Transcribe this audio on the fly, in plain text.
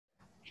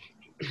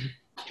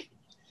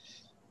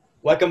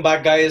Welcome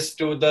back, guys,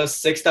 to the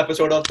sixth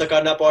episode of the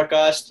Karna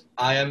podcast.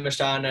 I am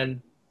Mishan,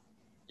 and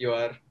you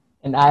are.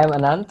 And I am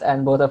Anant,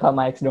 and both of our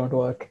mics don't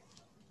work.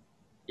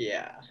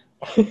 Yeah,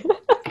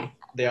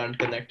 they aren't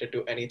connected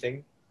to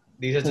anything.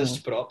 These are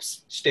just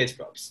props, stage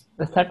props.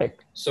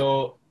 Aesthetic.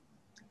 So,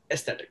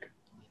 aesthetic.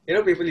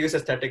 People use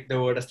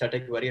the word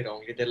aesthetic very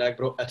wrongly. They're like,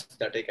 bro,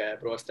 aesthetic hai,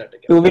 bro,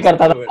 aesthetic hai. तू भी That's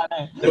करता not the word.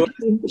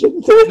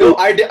 था No,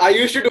 I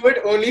used to do it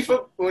only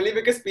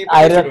because people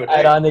used to do it. Right?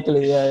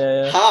 Ironically,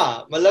 yeah.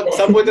 हाँ, मतलब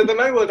सब बोलते तो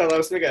मैं भी बोलता था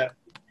उसमें क्या.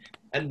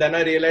 And then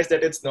I realized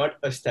that it's not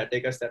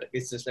aesthetic.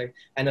 It's just like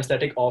an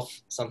aesthetic of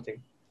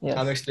something. Yes.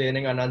 I'm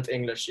explaining Anant's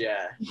English.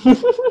 Yeah.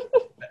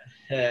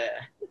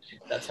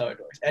 That's how it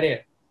works.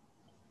 Anyway,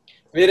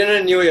 we're in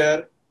a new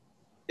year.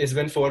 It's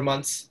been 4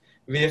 months.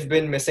 We've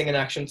been missing in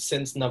action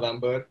since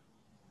November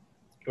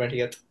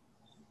 20th.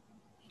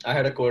 I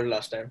had a cold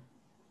last time.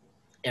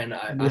 And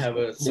I have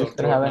a sore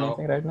throat have now.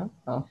 anything right now?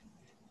 Oh.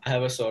 I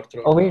have a sore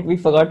throat. Oh wait, we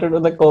forgot to do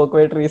the Coke.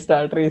 Wait,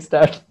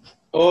 restart.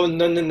 Oh,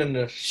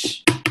 no.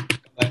 Shh.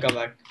 Come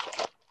back.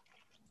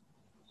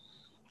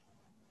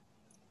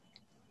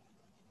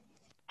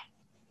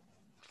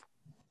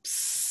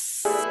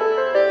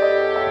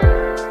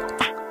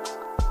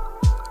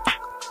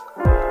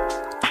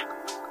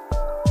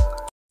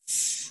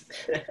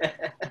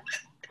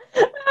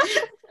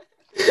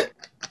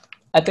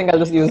 I think I'll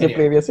just use the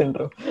previous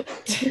intro.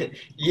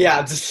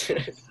 Yeah, just.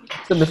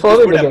 So before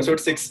we begin, episode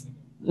 6.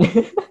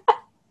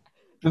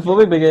 Before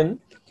we begin,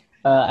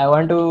 I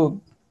want to,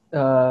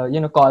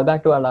 call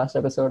back to our last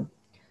episode.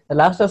 The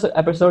last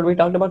episode, we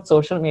talked about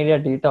social media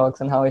detox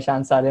and how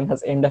Ishan Salian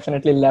has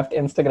indefinitely left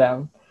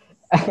Instagram.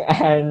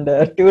 And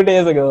 2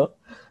 days ago,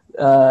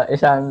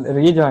 Ishan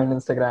rejoined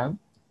Instagram.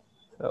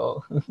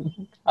 So,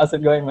 how's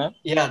it going, man?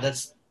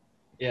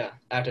 Yeah,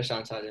 at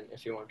Ishan Salian,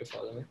 if you want to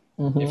follow me.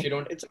 Mm-hmm. If you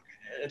don't,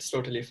 it's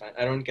totally fine.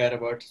 I don't care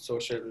about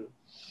social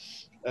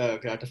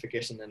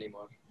gratification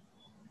anymore.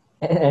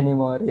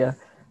 Yeah.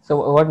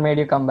 So, what made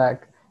you come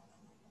back?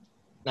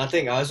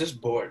 Nothing. I was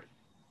just bored.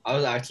 I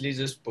was actually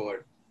just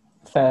bored.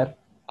 Fair.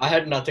 I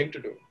had nothing to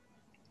do.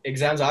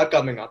 Exams are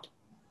coming up.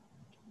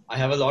 I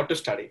have a lot to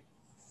study,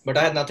 but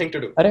I had nothing to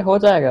do. अरे हो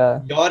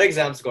जाएगा. Your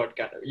exams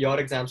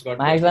got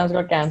My exams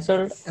got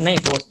cancelled. No,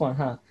 postponed,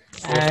 huh?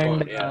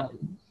 Postponed, And yeah.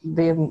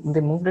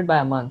 They moved it by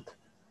a month,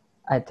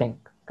 I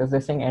think, because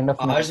they're saying end of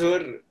May.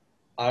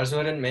 Ours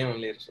were in May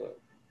only, so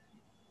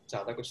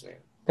ज़्यादा कुछ नहीं.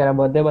 तेरा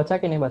birthday बचा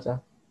कि नहीं बचा?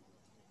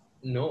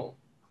 No.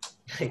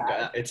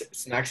 It's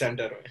snack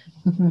center.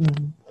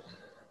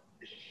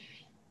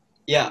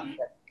 Yeah.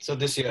 So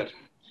this year.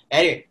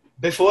 Anyway,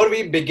 before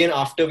we begin,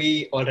 after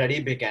we already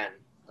began,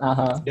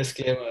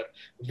 disclaimer,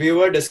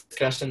 viewer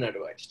discretion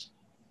advised.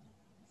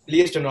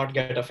 Please do not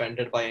get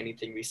offended by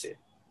anything we say.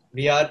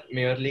 We are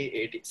merely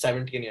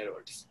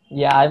 17-year-olds.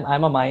 Yeah,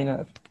 I'm a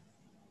minor.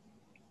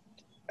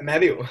 मैं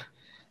भी हूँ.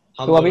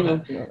 So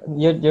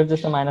you're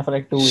just a minor for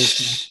like 2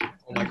 weeks.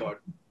 Oh my god.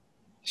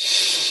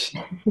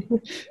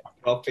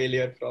 Prop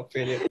failure.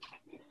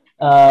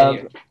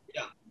 Anyway,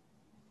 yeah.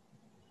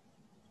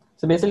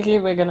 So basically,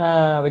 we're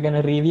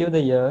gonna review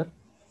the year,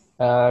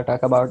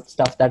 talk about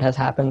stuff that has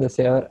happened this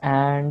year,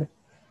 and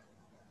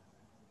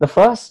the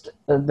first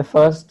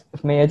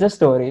major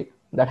story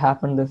that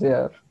happened this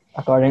year,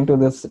 according to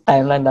this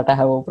timeline that I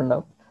have opened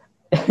up,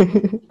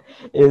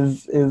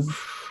 is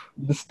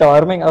the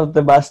storming of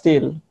the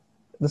Bastille,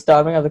 the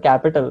storming of the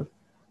capital.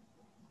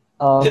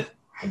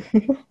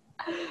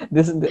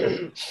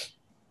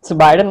 So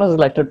Biden was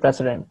elected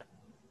president.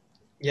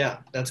 Yeah,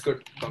 that's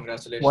good.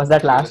 Congratulations. Was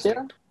that last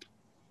year?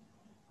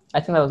 I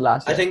think that was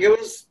last year. I think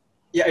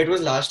it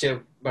was last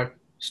year, but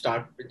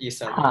start with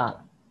Easter.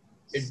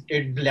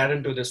 It bled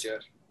into this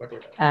year, but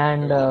whatever.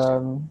 And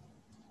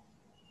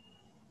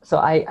so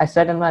I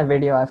said in my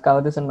video, I've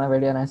covered this in my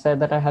video, and I said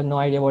that I have no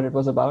idea what it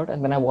was about,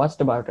 and then I watched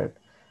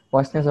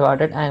news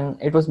about it, and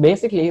it was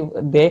basically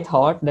they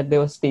thought that they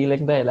were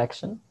stealing the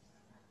election.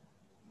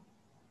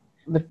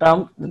 The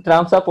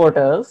Trump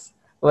supporters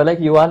were like,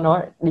 you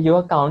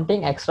are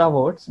counting extra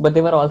votes, but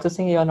they were also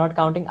saying you are not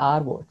counting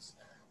our votes.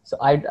 So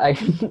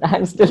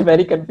I'm still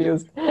very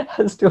confused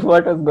as to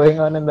what was going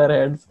on in their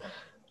heads.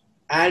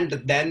 And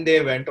then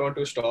they went on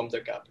to storm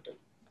the Capitol.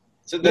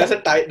 So there's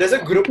a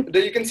group,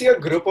 you can see a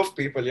group of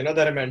people,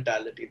 their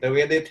mentality, the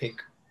way they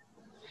think.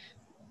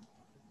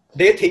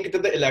 They think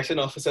that the election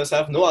officers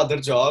have no other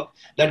job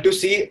than to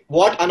see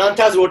what Anant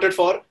has voted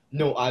for.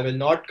 No, I will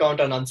not count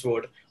Anant's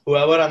vote.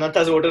 Whoever Anant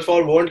has voted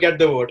for won't get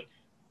the vote.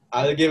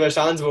 I will give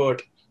Ishan's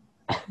vote.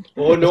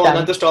 Oh no,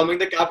 Anant is storming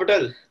the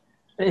Capitol.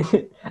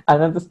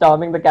 Anant is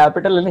storming the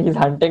Capitol and he's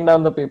hunting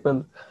down the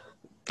people.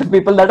 The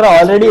people that are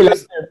already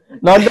elected.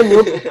 Not the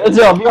new people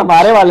जो अभी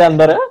हमारे वाले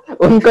अंदर है,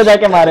 उनको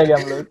जाके मारेंगे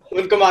हम लोग.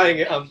 उनको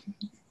मारेंगे हम.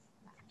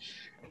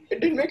 It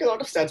didn't make a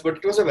lot of sense, but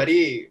it was a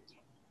very,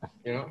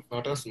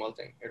 not a small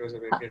thing. It was a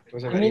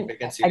very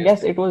big and serious I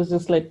guess thing. it was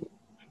just like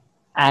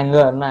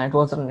anger. Nah, it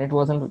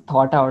wasn't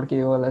thought out.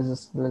 Ki, let's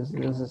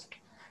just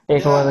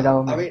take over the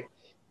government. I mean,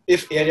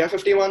 if Area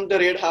 51 the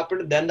raid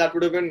happened, then that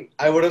would have been,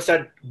 I would have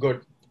said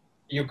good.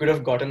 you could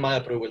have gotten my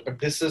approval, but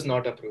this is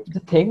not approved.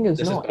 The thing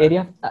is,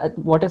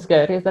 what is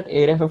scary is that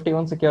Area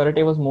 51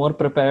 security was more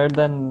prepared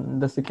than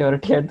the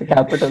security at the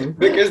Capitol.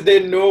 Because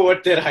they know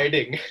what they're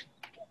hiding.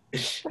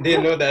 They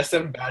know there's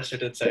some bad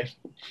shit inside.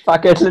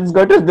 Fuck it, let's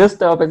go to this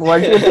topic.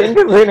 What do you think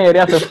is in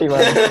Area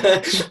 51?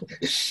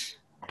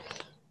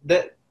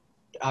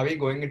 Are we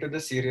going into the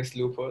serious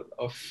loophole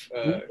of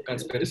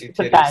conspiracy it's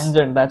theories? A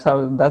tangent. That's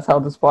how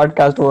this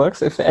podcast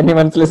works. If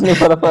anyone's listening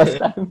for the first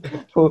time,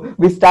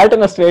 we start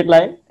in a straight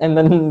line and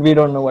then we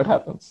don't know what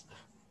happens.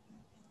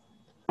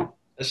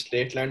 A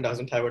straight line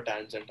doesn't have a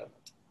tangent on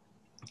it.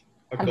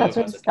 And that's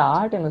when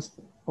start in a.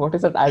 What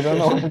is it? I don't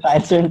know what a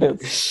tangent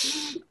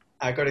is.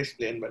 I could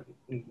explain, but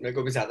मेरे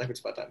को भी ज़्यादा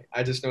कुछ पता नहीं.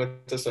 I just know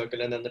it's a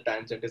circle and then the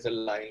tangent is a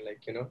line, like,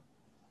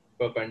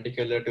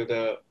 perpendicular to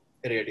the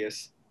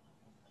radius.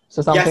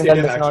 So something that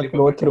does not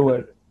flow through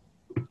it.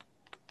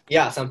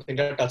 Yeah, something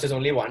that touches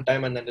only one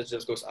time and then it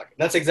just goes.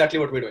 That's exactly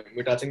what we're doing.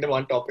 We're touching the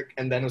one topic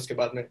and then uske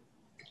baad mein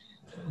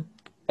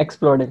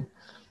exploding.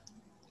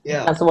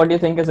 Yeah. And so what do you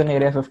think is in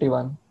Area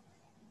 51?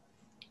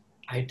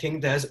 I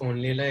think there's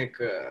only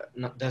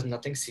there's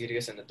nothing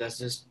serious in it. There's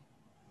just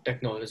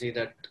technology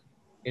that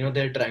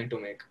they're trying to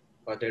make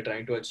or they're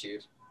trying to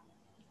achieve.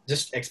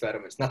 Just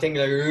experiments. Nothing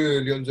like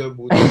aliens are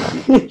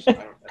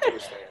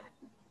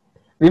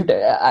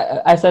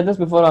I said this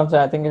before also.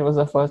 I think it was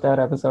the first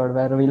ever episode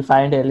where we'll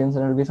find aliens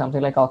and it'll be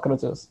something like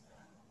cockroaches.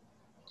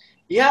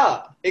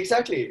 Yeah,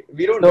 exactly.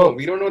 We don't know.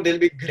 We don't know they'll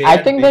be great. I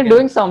think they're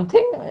doing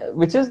something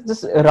which is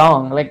just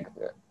wrong, like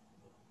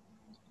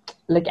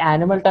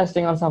animal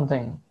testing or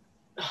something.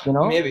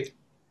 Maybe.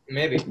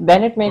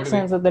 Then it makes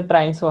sense that they're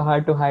trying so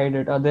hard to hide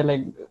it, or they're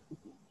like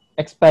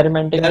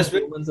experimenting with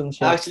humans and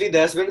shit. Actually,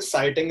 there's been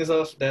sightings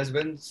of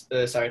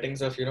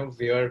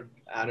weird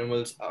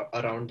animals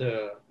around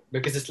the.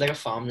 Because it's like a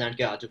farmland ke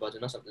aaju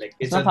baaju, something like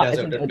it's a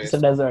deserted place. It's a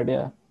desert,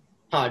 yeah.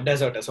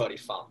 Desert, sorry,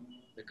 farm.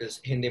 Because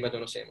Hindi mein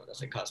dono same hota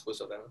hai, घास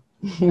फूस hota hai.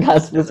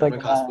 Desert mein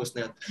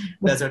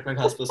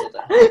घास फूस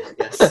hota hai.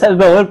 Yes. That's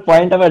the whole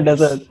point of a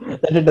desert,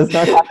 that it does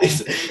not have.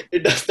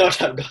 It does not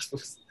have घास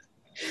फूस.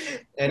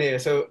 Anyway,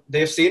 so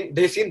they've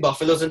seen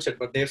buffaloes and shit,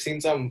 but they've seen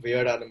some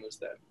weird animals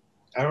there.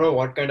 I don't know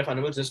what kind of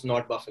animals, just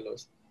not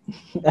buffaloes.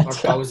 Not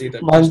cows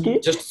either. Monkey?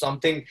 Just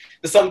something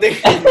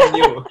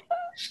new.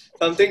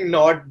 Something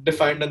not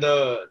defined in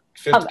the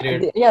 5th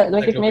grade. Yeah,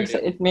 like it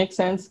makes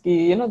sense.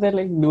 They're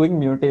like doing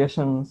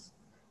mutations,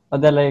 or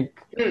they're like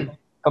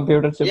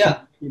computer chips.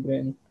 Yeah.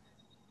 Brain.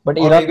 But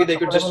or maybe they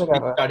could just be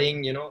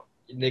studying.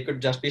 They could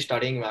just be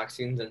studying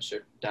vaccines and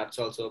shit. That's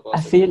also a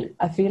possibility.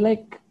 I feel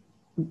like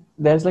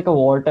there's like a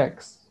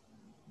vortex.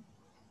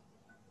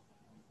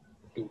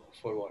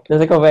 For what?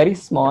 There's like a very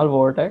small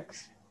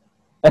vortex,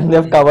 and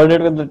they've covered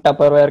it with the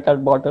Tupperware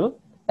cut bottle.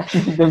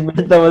 They've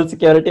built the whole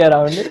security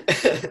around it.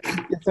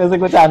 इसमें से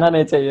कुछ आना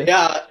नहीं चाहिए.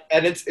 Yeah,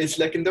 and it's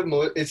like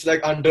it's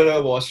like under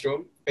a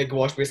washroom, एक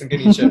wash basin के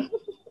नीचे.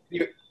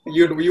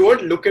 You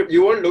won't look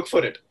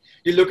for it.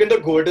 You look in the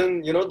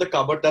golden, the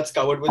cupboard that's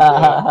covered with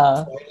foil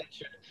and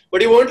shit.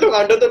 But you won't look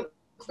under the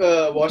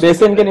wash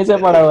basin के नीचे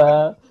पड़ा हुआ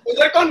है.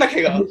 उधर कौन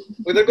रखेगा?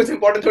 उधर कुछ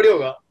important थोड़ी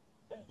होगा.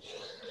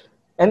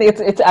 And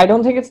it's I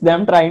don't think it's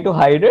them trying to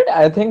hide it.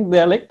 I think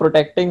they're like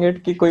protecting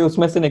it कि कोई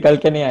उसमें से निकल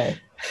के नहीं आए.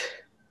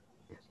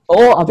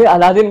 Oh, अबे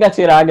अलादीन का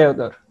चिराग है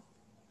उधर.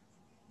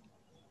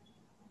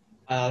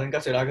 Aladin ka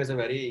chirag is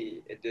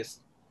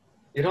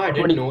I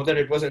didn't know that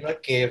it was in a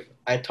cave.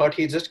 I thought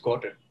he just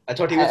got it. I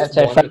thought he was just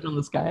born fell from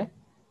the sky.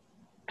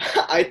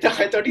 I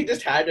thought he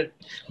just had it.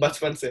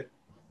 Bachpan se.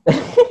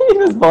 He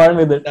was born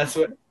with it.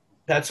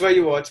 That's why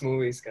you watch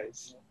movies,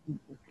 guys.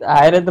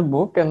 I read the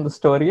book, and the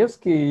story is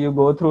that you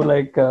go through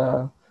like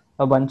a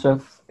bunch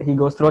of. He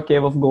goes through a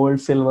cave of gold,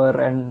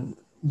 silver, and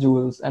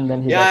jewels, and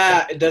then he.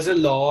 Yeah, there's a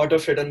lot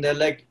of shit, and they're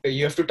like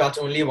you have to touch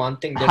only one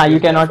thing. You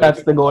cannot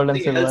touch the gold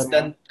and silver. Else,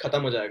 then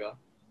khatam ho jayega.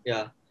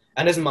 Yeah,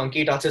 and his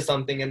monkey touches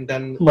something, and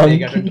then they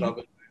get in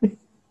trouble.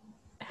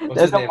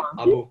 What's his name?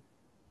 Abu.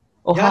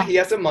 Oh, yeah, he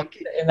has a monkey.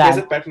 He has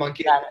a pet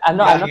monkey. I've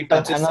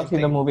not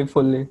seen the movie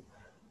fully.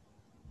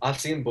 I've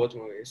seen both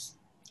movies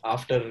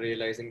after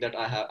realizing that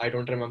I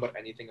don't remember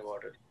anything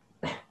about it.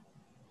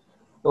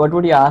 What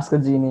would you ask a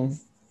genie?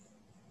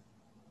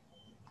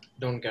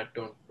 Don't do that.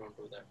 Don't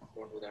do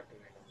that to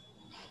me.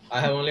 I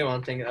have only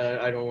one thing.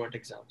 I don't want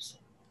exams.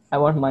 I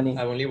want money.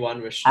 I have only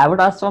one wish. I would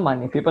ask for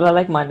money. People are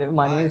like,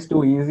 money is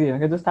too easy. You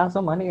can just ask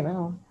for money,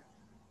 Oh,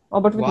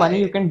 but with money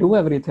you can do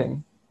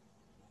everything.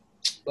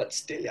 But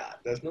still, yeah,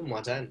 there's no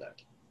maja in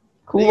that.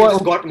 You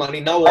just got money.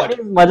 Now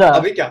what? Maja.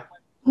 Abhi kya?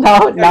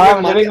 Now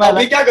I'm living my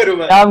life.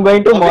 Now I'm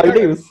going to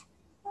Maldives.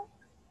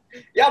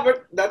 Yeah,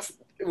 but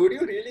would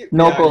you really?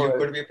 No, you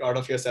could be proud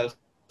of yourself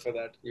for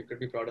that.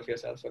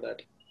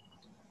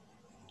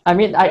 I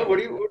mean,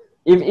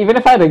 even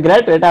if I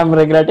regret it, I'm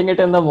regretting it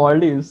in the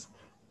Maldives.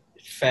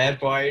 Fair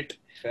point.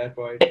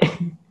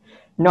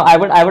 No, I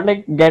would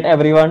like get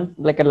everyone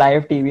like a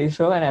live TV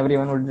show, and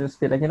everyone would just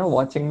be like,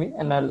 watching me,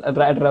 and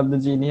I'd rub the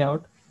genie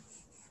out.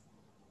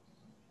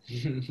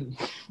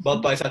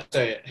 बहुत पैसा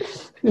चाहिए.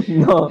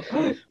 No.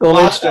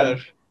 Master.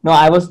 No,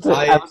 I was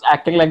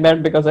acting like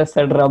that because I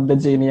said rub the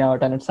genie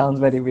out, and it sounds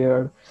very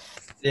weird.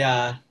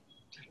 Yeah,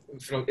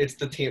 it's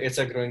the theme. It's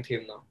a growing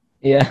theme now.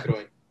 Yeah,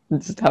 Growing.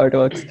 that's just how it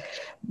works.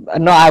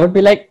 No, I would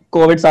be like,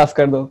 COVID saaf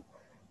kar do,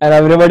 and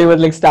everybody would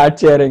like start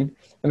cheering.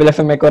 I'd be like,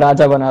 "फिर मेरे को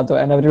राजा बना दो,"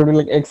 and everybody would be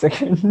like, "एक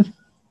second."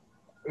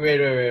 Wait.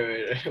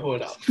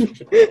 Hold up.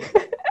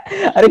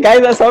 Arey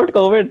guys, I solved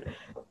COVID.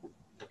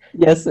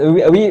 Yes,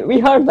 we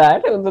heard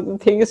that. The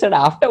thing you said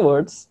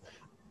afterwards.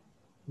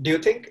 Do you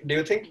think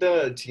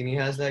the genie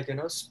has like,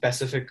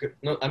 specific?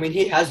 No, I mean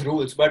he has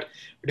rules, but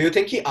do you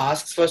think he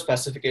asks for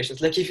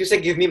specifications? Like if you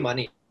say give me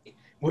money,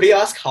 would he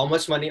ask how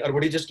much money, or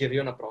would he just give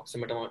you an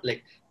approximate amount,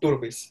 like 2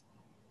 rupees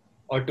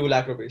or 2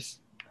 lakh rupees?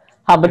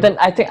 But then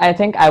I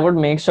think I would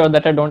make sure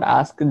that I don't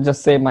ask,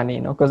 just say money,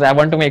 because I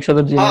want to make sure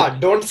the genie.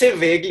 Don't say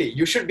vaguely.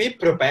 You should be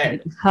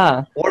prepared.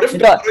 What if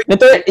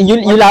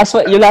you'll ask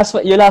for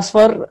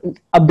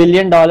 $1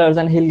 billion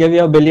and he'll give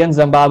you $1 billion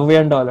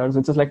Zimbabwean dollars,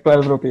 which is like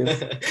 12 rupees.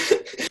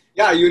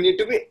 Yeah, you need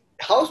to be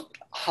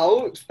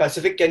how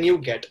specific can you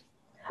get?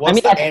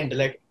 What's the end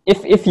like?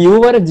 If you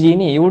were a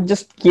genie, you would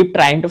just keep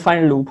trying to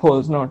find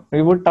loopholes, no?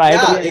 You would try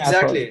to be an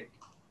exactly. asshole.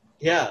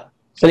 Yeah.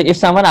 So like, if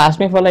someone asked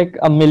me for like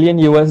 $1 million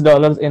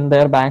in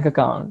their bank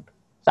account,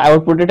 so I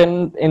would put it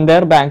in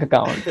their bank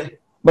account,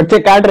 but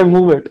they can't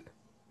remove it.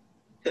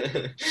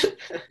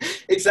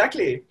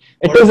 Exactly.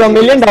 It is $1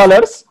 million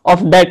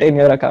of debt in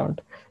your account.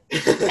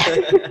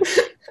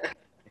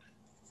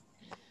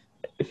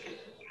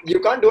 You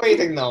can't do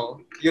anything now.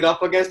 You're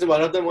up against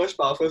one of the most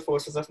powerful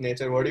forces of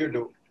nature. What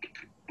do?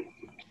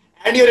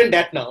 And you're in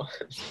debt now.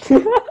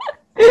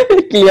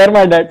 Clear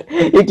my debt.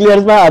 He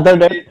clears my other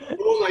debt.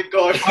 Oh my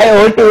god. I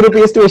owe 2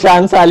 rupees to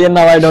Ishan Salian,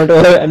 now I don't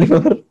owe him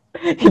anymore.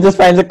 He just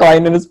finds a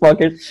coin in his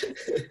pocket.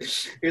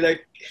 You're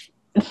like...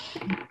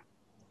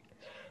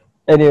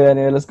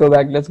 Anyway, let's go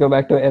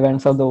back to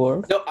events of the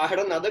world. No, I had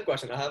another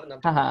question.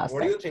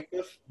 What do you think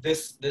of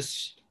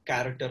this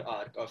character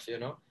arc of,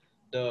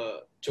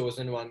 the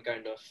chosen one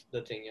kind of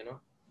the thing,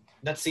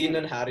 that scene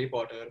in Harry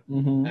Potter,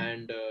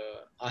 and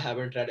I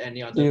haven't read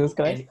any other book,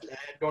 I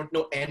don't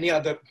know any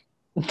other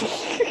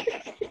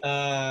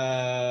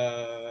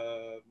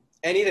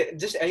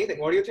anything.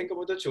 What do you think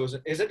about the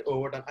chosen? Is it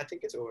overdone? I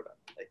think it's overdone.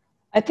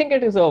 I think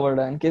it is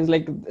overdone because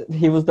like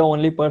he was the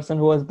only person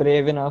who was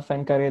brave enough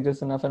and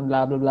courageous enough and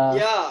blah blah blah.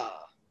 Yeah.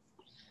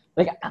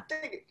 Like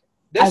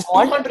there's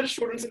 200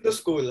 students in the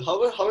school.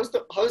 How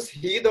is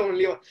he the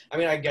only one? I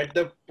mean, I get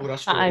the pura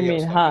story. I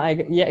mean,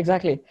 yeah,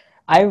 exactly.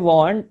 I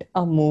want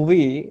a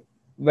movie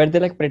where they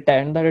like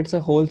pretend that it's a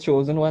whole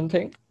chosen one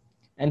thing,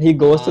 and he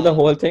goes to the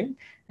whole thing,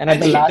 and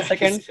at the last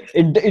second,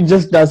 it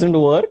just doesn't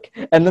work,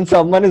 and then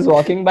someone is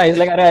walking by, he's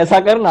like, "Arey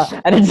aisa karna,"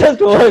 and it just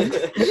works.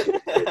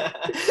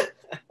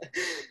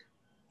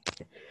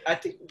 I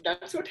think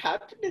that's what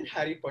happened in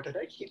Harry Potter,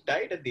 right? He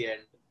died at the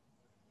end.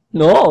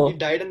 No. He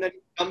died and then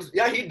he comes.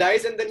 Yeah, he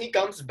dies and then he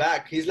comes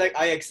back. He's like,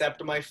 I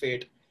accept my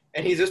fate,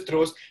 and he just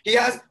throws. He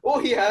has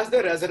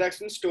the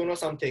resurrection stone or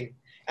something,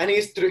 and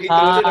he throws it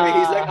away.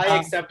 He's like, I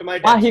accept my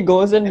death. He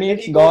goes and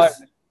meets God.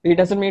 He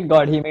doesn't meet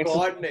God. He meets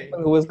God.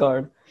 Who is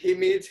God? He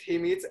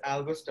meets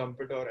Albus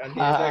Dumbledore, and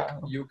he's like,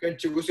 you can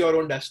choose your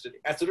own destiny.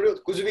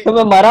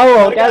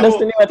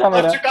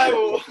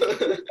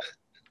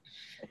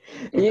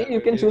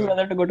 You can choose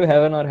whether to go to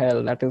heaven or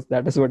hell. That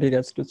is what he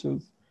gets to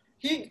choose.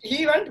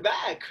 He went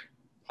back.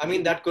 I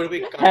mean, that could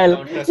be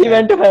hell. He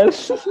went to hell.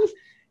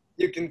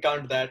 You can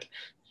count that.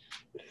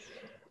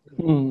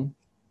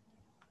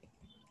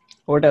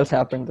 What else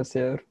happened this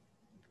year?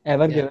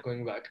 Evergiven.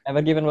 Going back.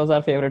 Evergiven was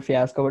our favorite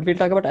fiasco, but we'll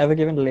talk about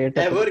Evergiven later.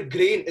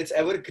 Evergreen. It's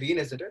Evergreen,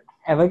 isn't it?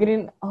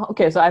 Evergreen.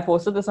 Okay, so I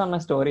posted this on my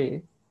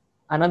story.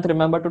 Anant,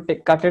 remember to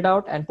cut it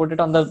out and put it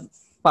on the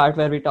part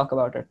where we talk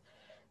about it.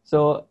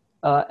 So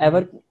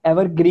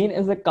Evergreen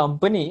is a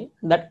company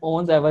that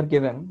owns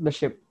Evergiven, the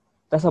ship.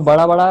 That's a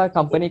बड़ा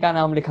company का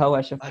नाम लिखा हुआ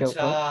है ship के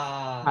ऊपर.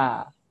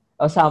 हाँ.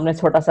 और सामने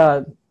छोटा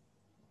सा.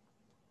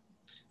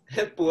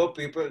 Poor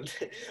people.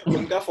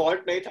 उनका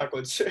fault नहीं था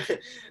कुछ.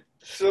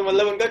 So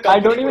मतलब उनका. I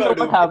don't even know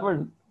what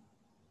happened.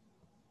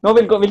 No,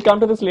 we'll come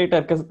to this later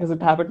because it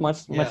happened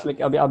much like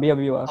अभी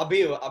हुआ.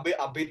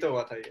 अभी तो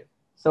हुआ था ये.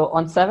 So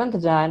on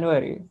 7th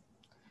January,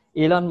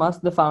 Elon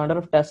Musk, the founder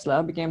of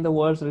Tesla, became the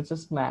world's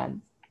richest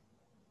man.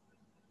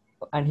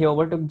 And he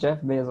overtook Jeff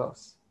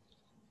Bezos.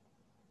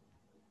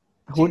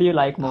 Who do you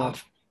like more?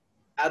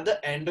 At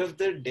the end of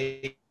the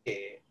day,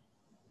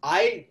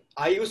 I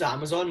use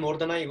Amazon more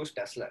than I use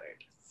Tesla,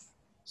 right?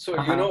 So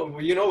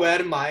you know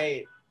where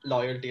my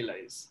loyalty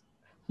lies.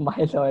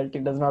 My loyalty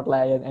does not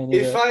lie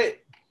anywhere.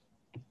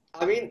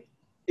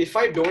 If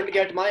I don't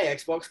get my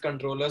Xbox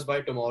controllers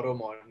by tomorrow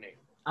morning,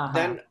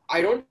 then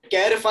I don't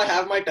care if I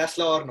have my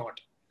Tesla or not.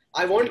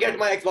 I won't get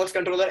my Xbox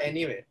controller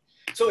anyway.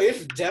 So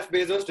if Jeff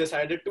Bezos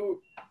decided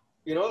to,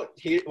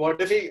 what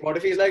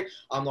if he's like,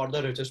 I'm not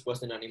the richest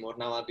person anymore.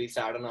 Now I'll be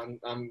sad and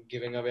I'm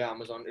giving away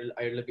Amazon.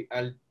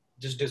 I'll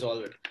just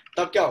dissolve it.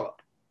 Tab kya hoga?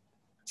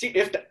 See,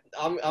 if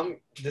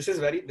this is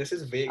vague. This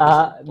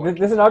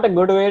is not a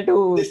good way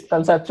to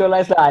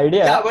conceptualize the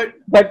idea. Yeah,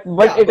 but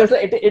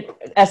it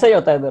ऐसा ही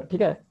होता है इधर,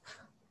 ठीक है?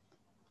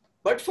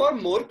 But for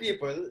more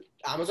people,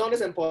 Amazon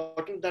is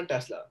important than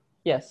Tesla.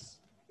 Yes.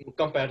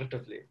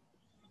 Comparatively.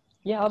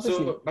 Yeah,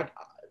 obviously. So, but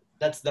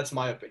that's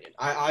my opinion.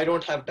 I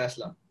don't have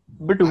Tesla.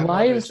 But I'm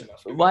not rich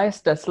enough. why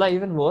is Tesla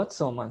even worth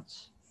so much?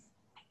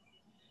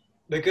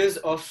 Because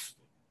of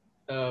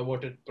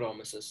what it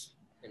promises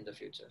in the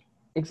future.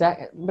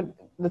 Exactly. But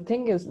the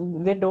thing is,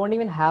 they don't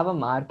even have a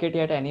market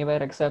yet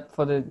anywhere except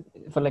for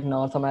like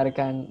North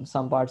America and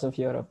some parts of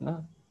Europe,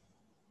 no?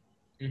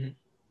 Mm-hmm.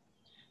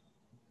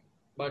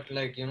 But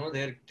like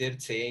they're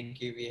saying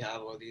we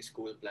have all these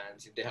cool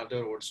plans. They have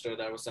the Roadster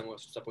that was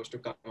supposed to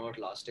come out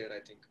last year, I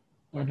think,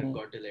 but it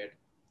got delayed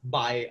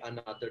by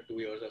another 2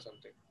 years or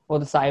something. Oh,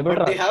 the Cybertruck.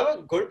 But they have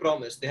a good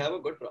promise.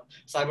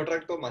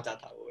 Cybertruck to macha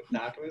tha.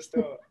 That was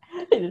the.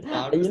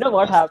 You know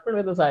what happened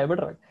with the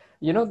Cybertruck?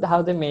 You know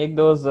how they make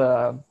those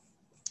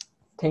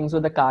things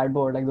with the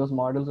cardboard, like those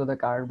models with the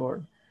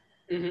cardboard.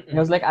 He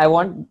was like, I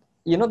want.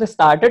 They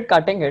started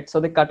cutting it, so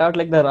they cut out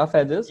like the rough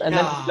edges, and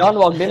then Elon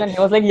walked in and he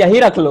was like,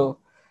 "Yahi rakh lo."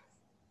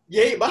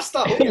 Yay,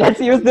 basta.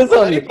 Let's use this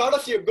only. Very proud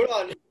of you. Good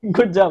on.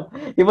 Good job.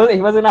 He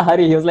was in a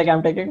hurry. He was like,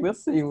 "I'm taking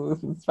this.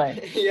 It's fine."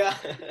 Yeah.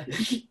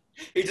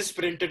 He just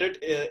printed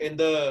it in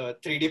the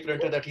 3D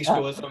printer that he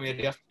stole from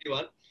Area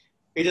 51.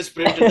 He just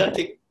printed that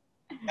thing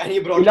and he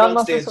brought it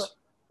on stage.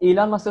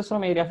 Elon Musk is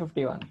from Area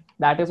 51.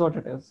 That is what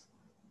it is.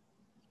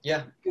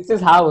 Yeah. It's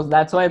his house.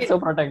 That's why it's so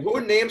protected.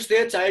 Who names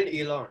their child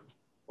Elon?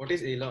 What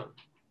is Elon?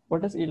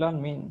 What does Elon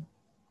mean?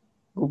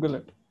 Google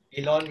it.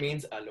 Elon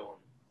means alone.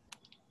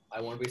 I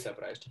won't be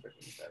surprised if it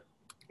means that.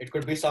 It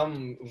could be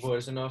some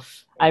version of.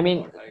 I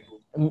mean,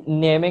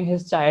 naming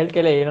his child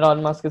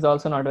Elon Musk is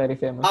also not very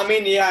famous. I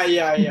mean, yeah.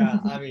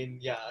 I mean,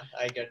 yeah,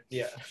 I get,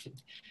 yeah.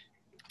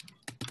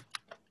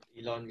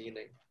 Elon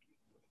meaning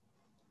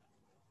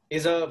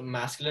is a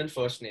masculine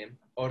first name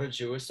or a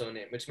Jewish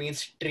surname, which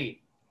means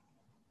tree.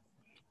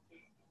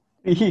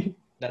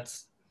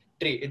 That's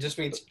tree. It just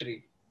means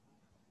tree.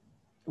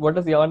 What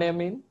does your name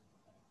mean?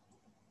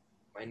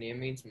 My name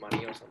means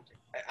money or something.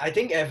 I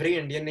think every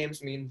Indian name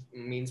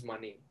means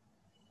money.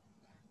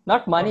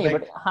 Not money,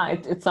 like,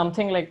 but it's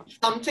something like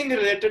something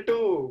related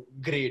to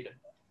greed.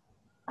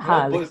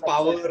 Like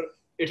power.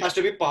 It has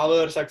to be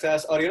power,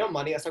 success, or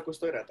money. ऐसा कुछ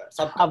तो ही रहता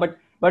है.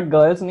 But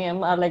girls'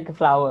 name are like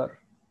flower.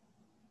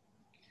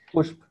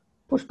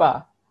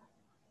 Pushpa.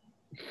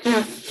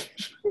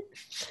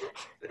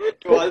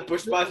 To all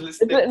Pushpas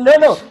listening.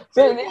 No.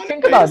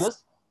 Think about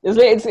this. It's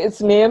like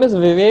its name is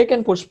Vivek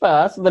and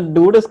Pushpa. So the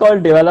dude is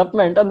called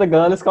Development and the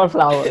girl is called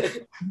Flower.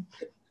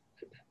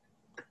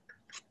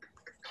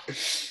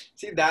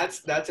 See,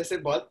 that's ऐसे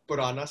बहुत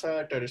पुराना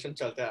सा tradition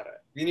चलते आ रहा है.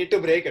 We need to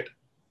break it.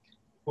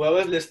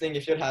 Whoever's listening,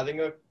 if you're having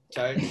a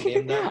child,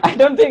 name them. I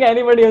don't think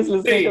anybody is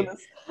listening to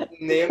this.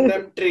 Name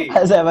them Tree.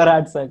 Has ever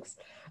had sex.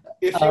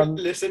 If you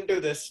listen to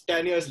this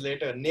 10 years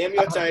later, name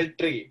your child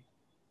Tree.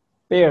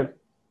 Paid.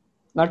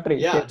 Not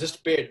tree. Yeah,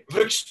 just paid.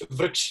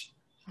 Vriksh.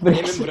 Name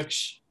him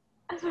Vriksh.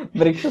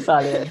 Vriksh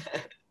Saleh.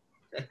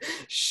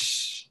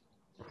 Shh.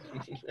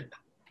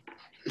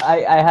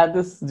 I had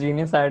this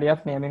genius idea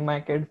of naming my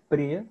kid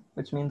Priya,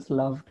 which means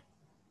loved.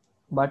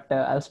 But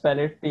I'll spell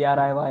it Priya.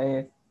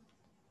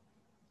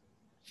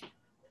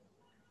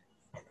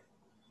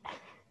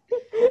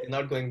 You're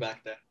not going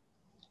back there.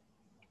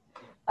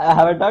 I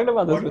haven't talked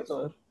about this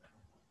before.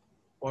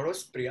 What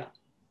was Priya?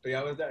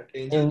 Priya was that?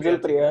 Angel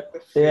Priya.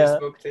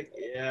 Facebook thing.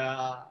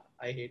 Yeah,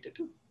 I hate it.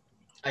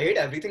 I hate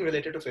everything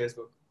related to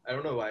Facebook. I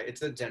don't know why.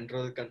 It's a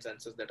general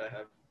consensus that I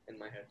have in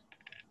my head.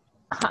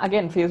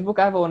 Again, Facebook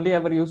I've only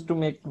ever used to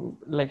make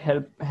like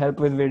help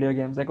with video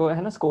games. Like,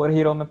 है ना Score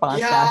Hero में 5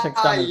 cash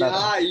extra मिलता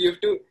था. You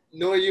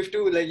have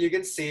to like you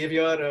can save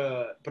your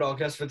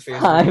progress with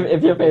Facebook.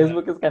 If your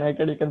Facebook is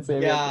connected, you can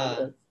save your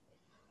progress.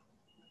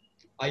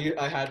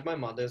 I had my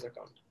mother's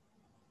account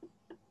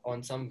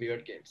on some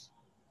weird games.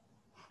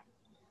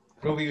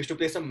 Bro, we used to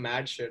play some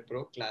mad shit,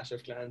 bro. Clash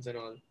of Clans and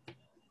all.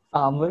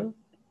 Farmville?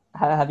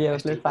 Have you ever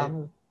played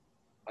Farmville?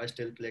 I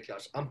still play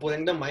Clash. I'm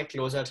pulling the mic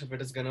closer as if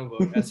it is gonna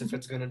work, as if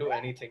it's gonna do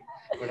anything.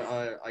 But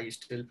I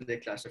still play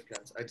Clash of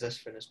Clans. I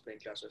just finished playing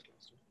Clash of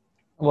Clans.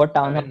 What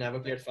town? I never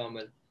played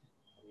Farmville.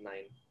 9.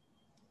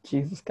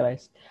 Jesus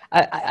Christ.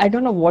 I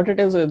don't know what it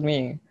is with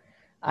me.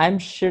 I'm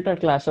shit at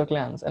Clash of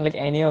Clans and like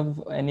any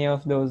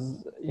of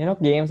those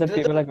games that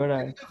people are good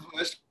at. The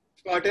worst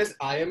part is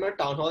I am at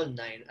Town Hall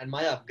 9 and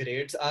my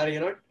upgrades are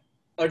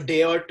a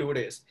day or 2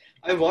 days.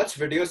 I watch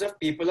videos of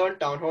people on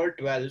Town Hall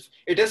 12.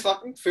 It is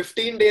fucking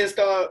 15 days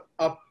ka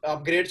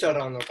upgrade chal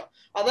raha hota.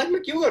 I'm like,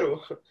 मैं क्यों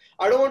करूँ?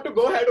 I don't want to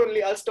go ahead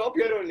only. I'll stop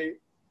here only.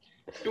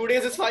 2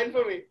 days is fine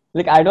for me.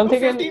 Like I don't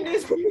think 15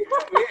 days.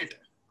 Wait.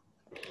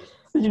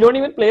 You don't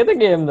even play the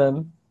game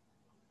then.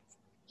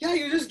 Yeah,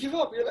 you just give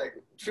up. You're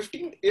like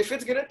 15. If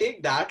it's gonna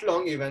take that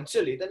long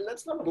eventually, then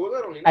let's not go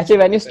there only. Actually,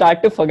 when you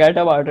start to forget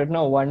about it,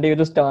 no, one day you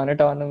just turn it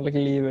on and like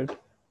leave it.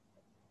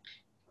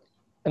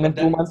 And then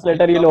 2 months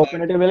later, you'll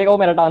open it, you'll be like, oh,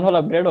 my Town Hall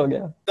upgrade ho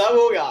gaya. Sab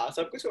ho gaya.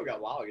 Sab kuch ho gaya.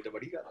 Wow, ये तो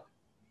बड़ी बात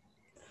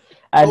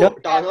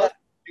है. Town Hall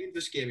 15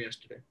 just came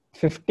yesterday.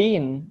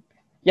 15?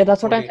 Yeah,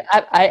 that's what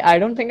I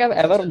don't think I've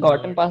ever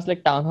gotten past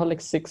like Town Hall like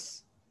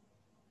 6.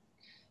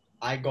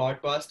 I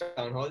got past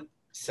Town Hall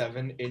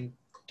 7 in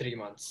 3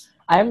 months.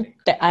 I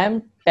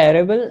am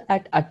terrible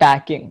at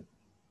attacking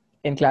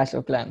in Clash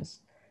of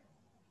Clans.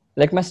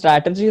 Like my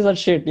strategies are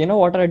shit. You know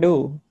what I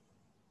do?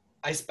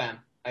 I spam.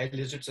 I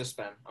legit just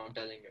spam. I'm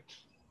telling you.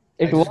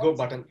 It I just go works.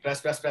 button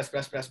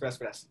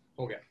press.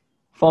 Okay.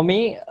 For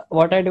me,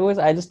 what I do is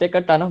I just take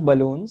a ton of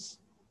balloons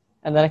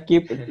and then I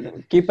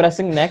keep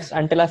pressing next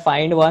until I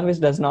find one which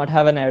does not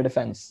have an air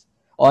defense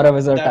or a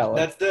wizard tower.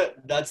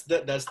 That's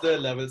the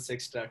level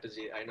 6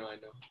 strategy. I know.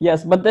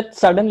 Yes, but that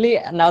suddenly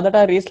now that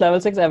I reached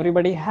level 6,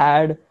 everybody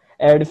had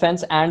air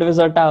defense and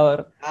wizard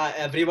tower.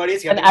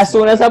 Everybody's And getting as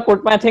soon as smaller. I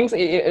put my things,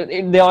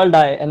 they all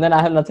die, and then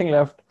I have nothing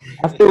left.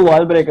 I have 2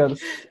 wall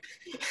breakers.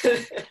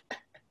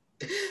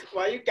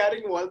 Why are you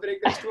carrying wall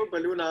breakers to a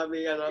balloon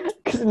army?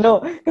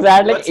 No, because I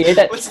had like eight.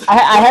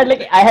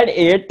 I had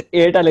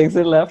eight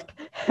elixir left.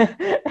 I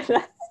was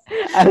like,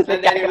 And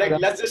then you're like,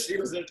 let's just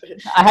use it.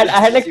 I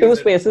had like 2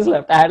 spaces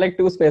left. I had like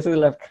 2 spaces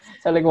left.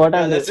 So like, what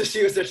Yeah, I do? let's just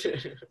use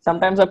it.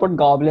 Sometimes I put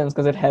goblins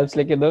because it helps.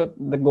 Like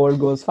the gold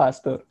goes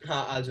faster.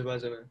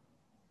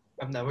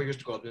 I've never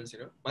used goblins,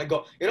 my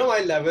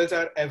levels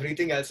are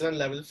everything else on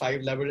level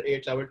 5, level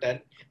 8, level 10,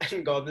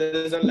 and goblins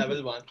is on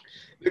level 1.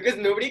 Because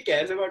nobody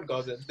cares about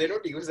goblins. They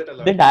don't use it a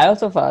lot. They die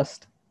also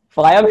fast.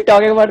 Why are we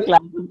talking about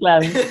clans?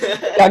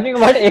 We're talking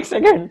about 1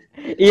 second.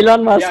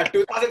 Elon Musk. Yeah,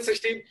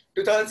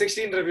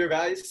 2016 review,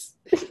 guys.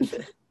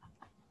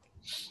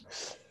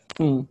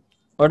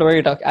 What were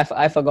you talking?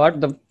 I forgot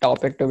the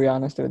topic, to be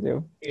honest with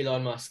you.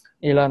 Elon Musk.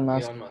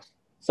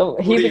 So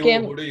he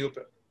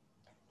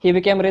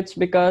became rich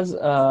because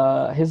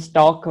his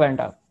stock went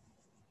up.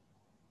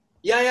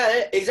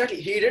 Yeah,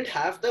 exactly. He didn't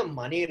have the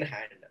money in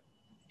hand.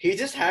 He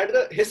just had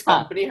his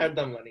company had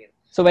the money.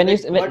 So when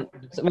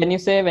you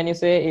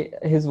say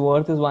his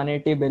worth is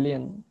 180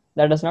 billion,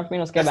 that does not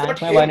mean उसके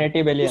bank में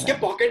 180 billion उसके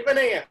pocket में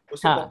नहीं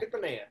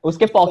है.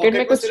 उसके pocket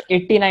में कुछ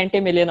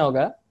 80-90 million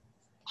होगा.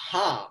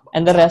 हाँ.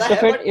 And the rest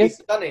of it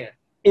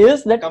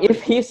is that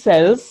if he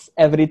sells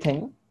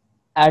everything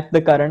at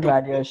the current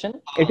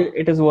valuation,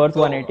 it is worth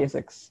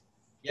 186.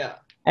 Yeah.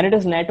 And it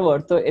is net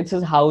worth. So it's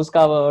his house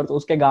का worth,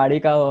 उसके गाड़ी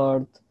का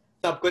worth.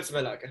 सब कुछ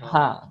मिला के.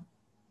 हाँ.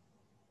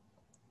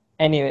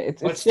 Anyway,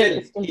 it's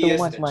still too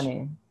much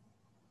money.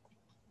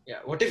 Yeah.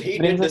 What if he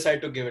did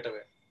decide to give it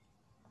away?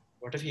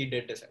 What if he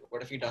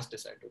does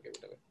decide to give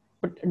it away?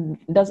 But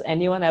does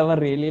anyone ever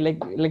really like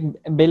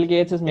Bill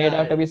Gates is made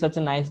out to be such a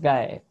nice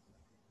guy?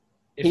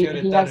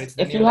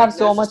 If you have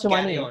so much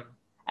money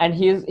and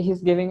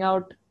he's giving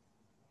out,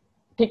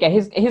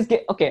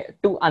 okay,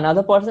 to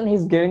another person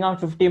he's giving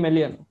out 50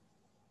 million.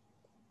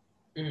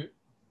 Mm-hmm.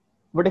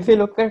 But if you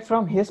look at it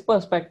from his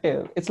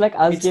perspective, it's like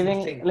us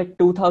giving like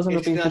 2,000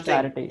 rupees to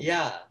charity.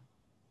 Yeah.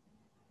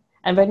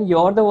 And when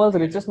you're the world's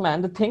richest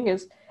man, the thing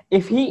is,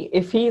 if he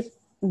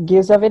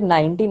gives away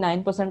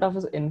 99% of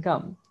his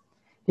income,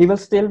 he will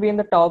still be in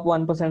the top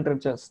 1%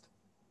 richest.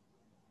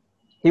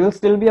 He will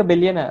still be a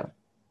billionaire.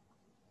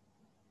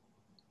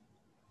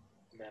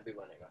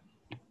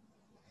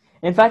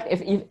 In fact,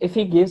 if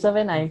he gives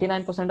away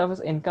 99% of his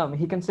income,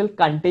 he can still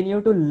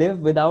continue to live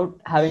without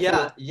having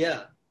to.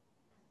 Yeah.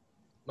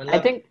 I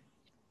think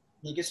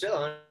he can still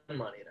earn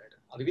money, right?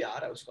 अभी भी आ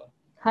रहा है उसका.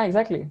 हाँ,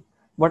 exactly.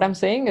 What I'm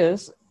saying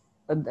is,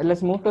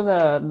 let's move to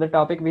the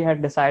topic we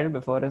had decided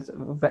before: is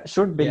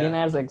should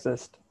billionaires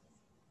exist?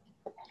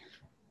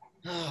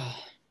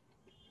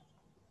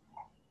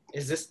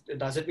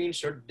 Does it mean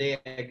should they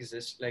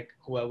exist? Like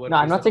whoever. No,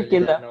 I'm not saying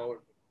kill them.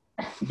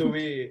 Do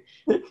we?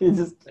 You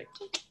just like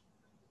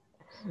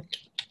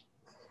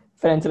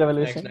French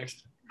Revolution.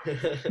 Next.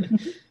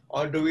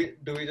 Or do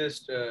we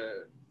just?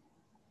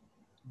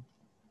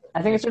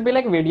 I think it should be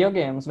like video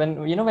games.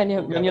 When you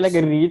like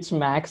reach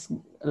max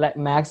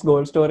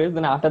gold storage,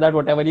 then after that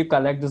whatever you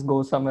collect just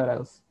goes somewhere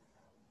else.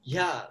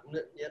 Yeah.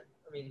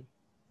 I mean,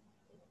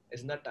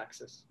 isn't that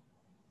taxes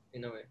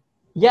in a way?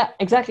 Yeah,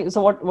 exactly.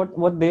 So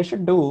what they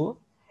should do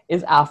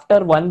is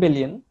after 1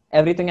 billion,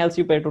 everything else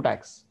you pay to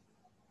tax.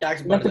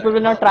 People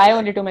will not try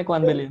only to make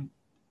 1 billion.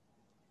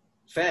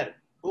 Fair.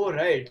 Oh,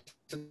 right.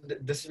 So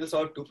this will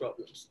solve 2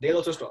 problems. They'll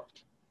also stop.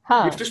 You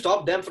have to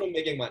stop them from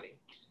making money.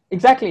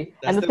 Exactly.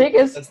 And the thing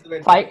is,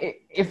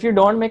 if you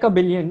don't make 1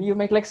 billion, you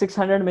make like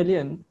 600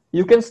 million.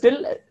 You can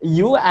still,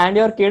 you and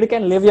your kid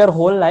can live your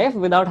whole life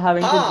without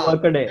having to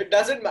work a day. It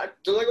doesn't matter.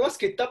 So like बस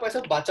कितना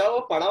पैसा बचा हुआ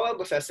पड़ा हुआ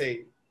बस ऐसे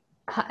ही.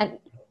 And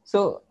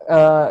so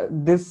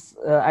this,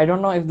 I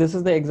don't know if this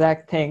is the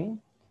exact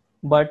thing,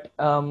 but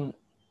 1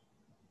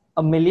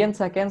 million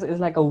seconds is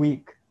like a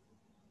week.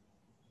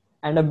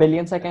 And 1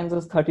 billion seconds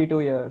is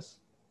 32 years.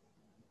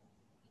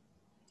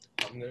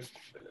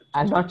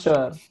 I'm not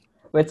sure.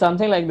 With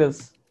something like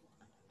this.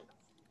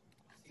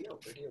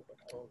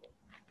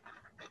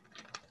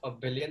 1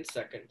 billion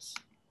seconds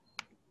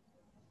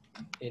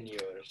in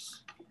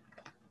years.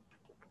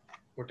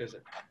 What is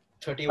it?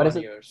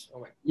 31 years. Oh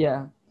my.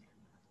 Yeah.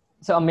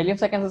 So 1 million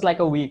seconds is like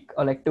a week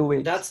or like 2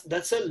 weeks.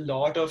 That's a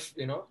lot of,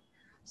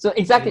 So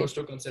exactly.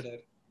 To consider.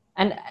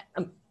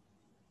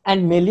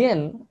 And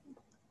million,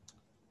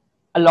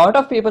 a lot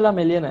of people are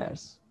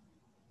millionaires.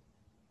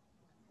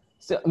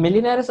 So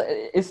millionaire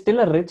is still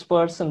a rich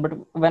person, but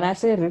when I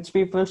say rich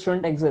people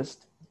shouldn't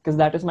exist, because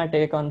that is my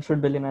take on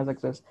should billionaires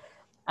exist.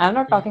 I'm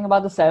not talking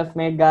about the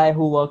self-made guy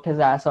who worked his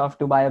ass off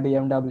to buy a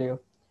BMW,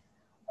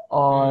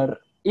 or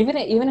even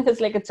if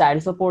it's like a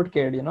child support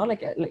kid, you know,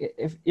 like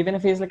if even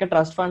if he's like a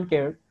trust fund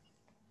kid,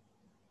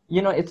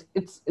 you know,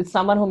 it's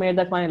someone who made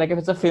that money. Like if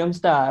it's a film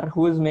star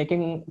who is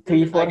making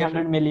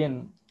 300-400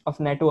 million of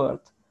net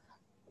worth,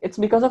 it's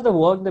because of the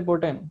work they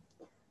put in.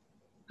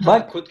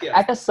 But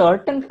at a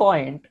certain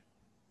point,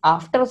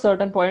 after a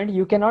certain point,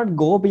 you cannot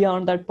go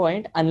beyond that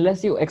point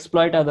unless you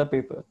exploit other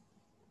people.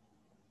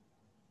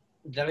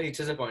 That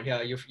reaches a point.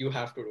 Yeah, you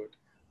have to do it.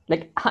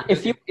 Like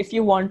if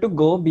you want to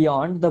go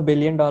beyond the $1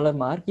 billion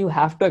mark, you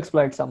have to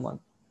exploit someone.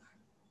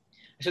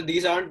 So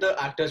these aren't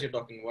the actors you're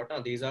talking about.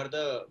 No? These are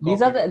the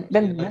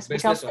then let's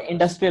become the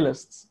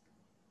industrialists.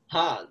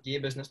 हाँ,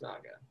 ये business में आ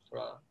गया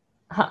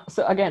थोड़ा.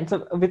 So again,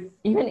 so with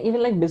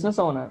even like business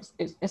owners,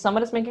 if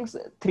someone is making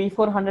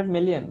 300-400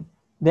 million,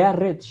 they are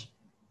rich,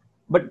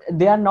 but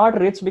they are not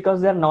rich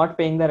because they are not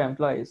paying their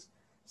employees.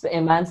 So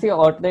Amancio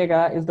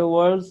Ortega is the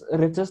world's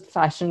richest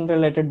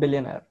fashion-related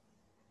billionaire.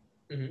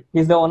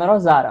 He's the owner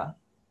of Zara.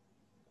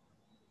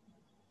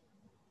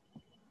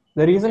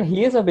 The reason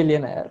he is a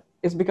billionaire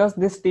is because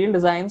they steal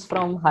designs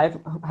from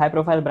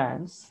high-profile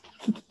brands.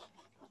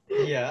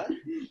 Yeah.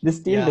 They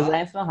steal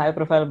designs from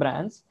high-profile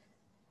brands,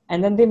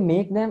 and then they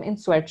make them in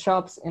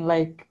sweatshops in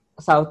like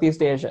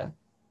Southeast Asia,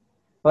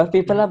 where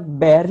people are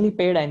barely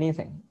paid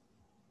anything.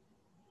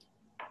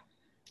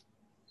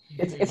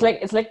 It's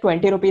like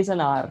 20 rupees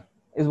an hour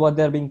is what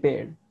they're being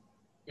paid.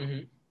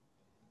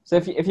 So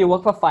if you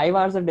work for 5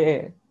 hours a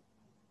day,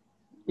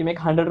 you make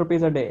 100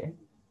 rupees a day.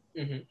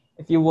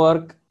 If you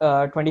work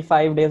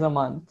 25 days a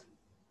month,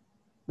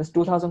 that's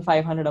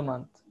 2,500 a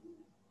month.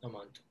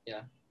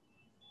 Yeah.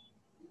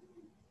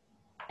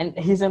 And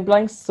he's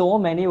employing so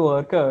many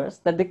workers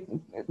that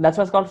that's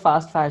what's called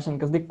fast fashion,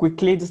 because they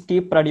quickly just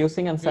keep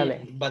producing and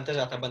selling.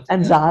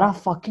 And Zara,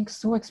 fucking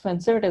so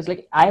expensive it is.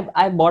 Like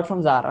I bought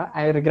from Zara.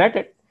 I regret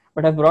it,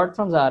 but I bought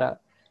from Zara.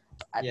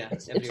 Yeah,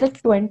 it's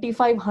like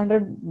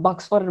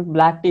 $2,500 for a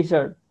black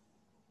t-shirt.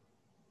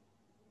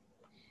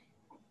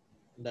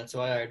 That's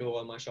why I do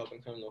all my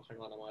shopping from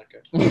Lokhandwala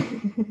market.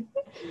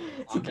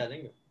 I'm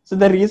telling you. So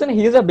the reason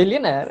he's a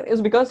billionaire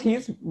is because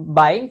he's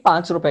buying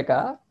 5 rupees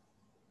ka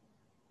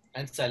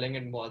and selling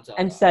it बहुत ज़्यादा.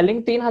 And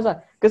selling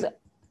 3,000. Because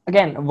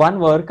again, one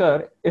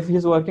worker, if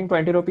he's working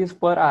 20 rupees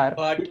per hour,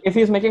 if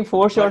he's making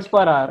 4 shirts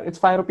per hour, it's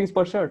 5 rupees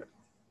per shirt.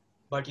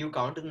 But you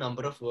count the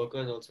number of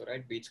workers also,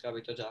 right? Beach ka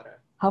bhi to ja raha hai.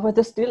 How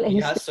about still he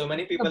has so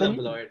many people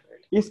employed,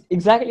 right? He's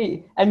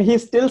exactly, and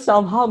he's still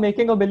somehow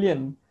making $1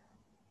 billion.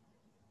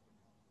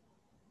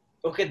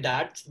 Okay,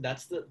 that's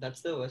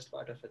the worst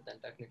part of it then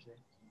technically.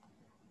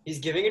 He's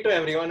giving it to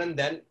everyone and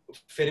then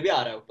फिर भी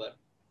आ रहा है ऊपर.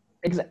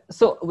 Exactly.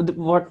 So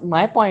what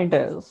my point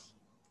is,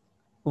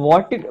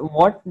 what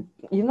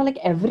you know, like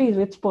every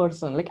rich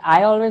person, like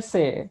I always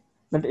say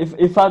that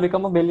if I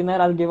become a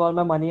billionaire, I'll give all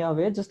my money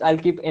away. Just I'll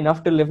keep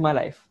enough to live my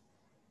life.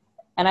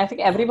 And I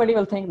think everybody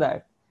will think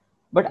that.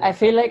 But I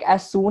feel like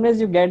as soon as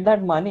you get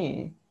that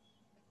money,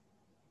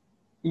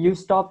 you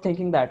stop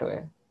thinking that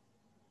way.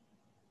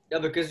 Yeah,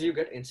 because you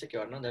get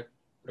insecure, no? That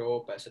bro,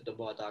 पैसे तो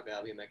बहुत आ गए,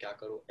 अभी मैं क्या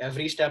करूँ?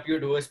 Every step you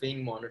do is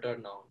being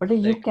monitored now. But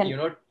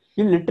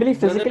you literally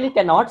physically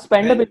cannot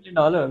spend $1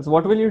 billion.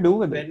 What will you do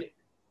with it?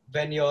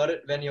 When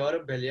you're a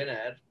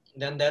billionaire,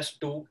 then there's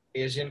 2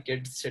 Asian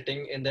kids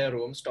sitting in their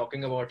rooms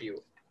talking about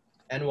you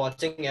and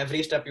watching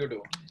every step you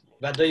do,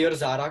 whether you're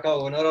Zara ka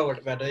owner or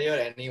whether you're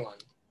anyone.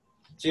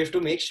 So you have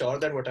to make sure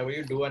that whatever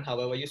you do and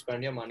however you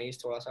spend your money is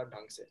thoda sa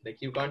dhang se.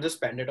 Like you can't just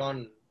spend it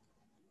on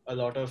a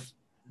lot of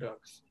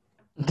drugs.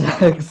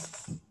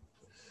 Drugs.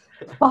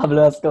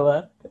 Pablo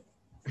Escobar.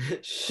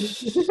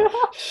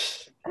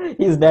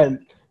 He's dead.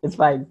 It's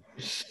fine.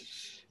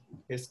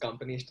 His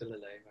company is still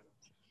alive.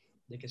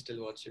 They can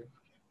still watch you.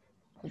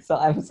 So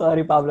I'm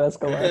sorry, Pablo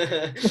Escobar.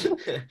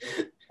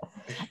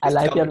 I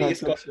like your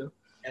Netflix show.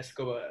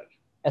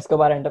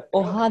 Escobar and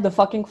the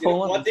fucking phone. You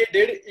know what they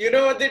did? You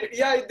know what they did?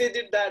 Yeah, they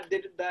did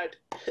that.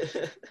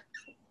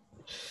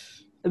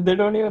 They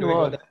don't even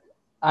work.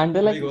 And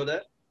they're like, we go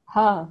there?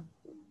 Tell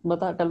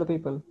the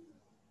people.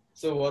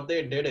 So what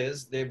they did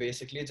is they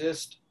basically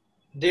just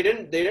they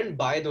didn't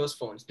buy those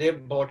phones. They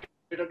bought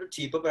it at a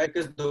cheaper price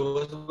because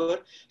those were,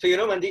 so you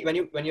know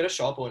when you're a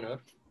shop owner,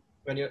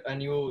 you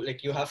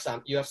have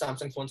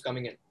Samsung phones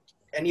coming in,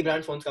 any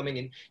brand phones coming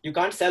in, you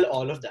can't sell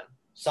all of them.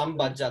 Some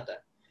bach jata hai.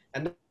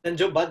 And then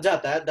jo bach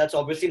jata hai, that's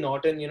obviously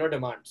not in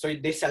demand. So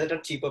they sell it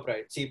at cheaper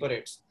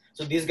rates.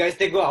 So these guys,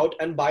 they go out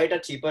and buy it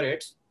at cheaper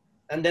rates,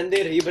 and then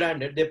they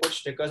rebrand it. They put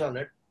stickers on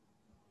it,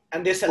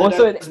 and they sell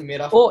it as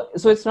Mera phone.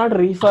 So it's not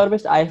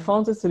refurbished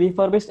iPhones. It's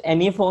refurbished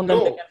any phone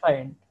that they can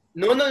find.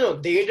 No.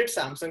 They did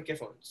Samsung ke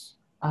phones.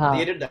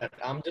 They did that.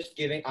 I'm just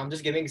giving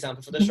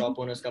example for the shop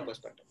owners ka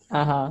perspective.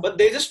 But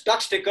they just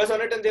stuck stickers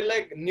on it and they're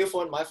like, new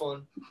phone, my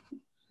phone.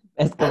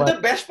 And the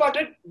best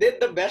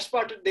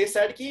part they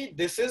said ki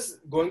this is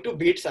going to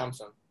beat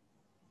Samsung.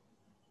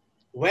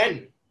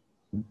 When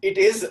it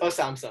is a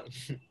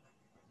Samsung.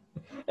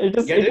 It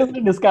is Get a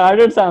it?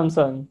 discarded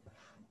Samsung.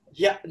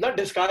 Yeah, not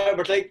discard,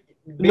 but like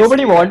Nobody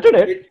basically that wanted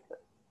it.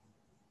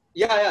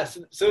 yeah.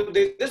 So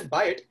they just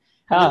buy it,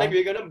 and then like Huh.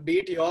 we're gonna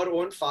beat your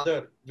own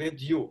father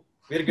with you.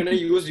 We're gonna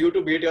use you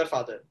to beat your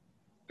father.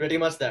 Pretty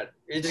much that.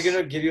 We're just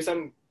gonna give you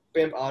some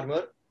pimp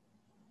armor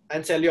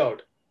and sell you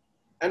out.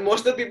 And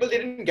most of the people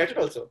didn't get it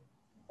also.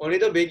 Only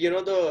the big,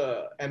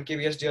 the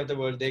MKBHD of the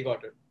world, they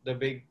got it. The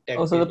big tech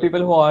Also, the people.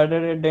 people who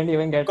ordered it didn't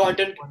even get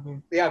Content,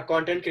 it. yeah,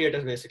 content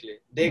creators basically.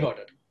 They Yeah. got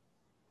it.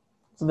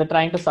 So they're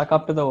trying to suck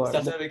up to the Such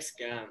world. a big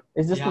scam.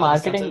 It's just Yeah, this such a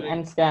marketing big.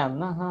 and scam,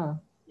 nah, huh?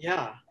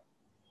 Yeah,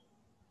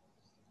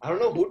 I don't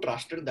know who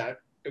trusted that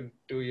to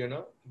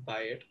buy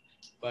it,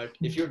 but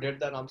if you did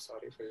that, I'm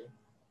sorry for you.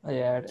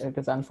 Yeah, it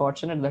is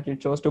unfortunate that you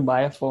chose to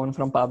buy a phone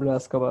from Pablo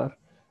Escobar.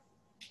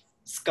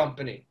 It's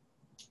company,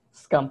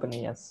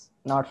 Company, yes,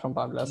 not from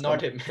Pablo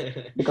not Escobar,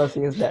 him. because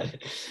he is dead.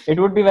 It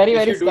would be very, If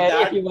very you do scary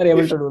if that, you were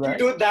able if to do you that.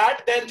 do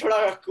that, then thoda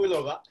cool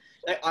hoga.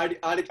 Like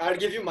I'd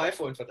give you my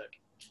phone for that.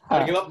 I'd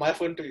Huh. give up my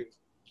phone to you,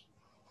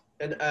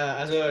 and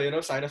as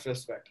a sign of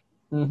respect.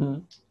 Mm-hmm.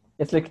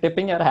 It's like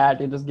tipping your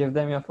hat. You just give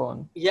them your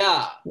phone.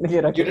 Yeah,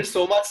 Here, you okay. did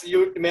so much.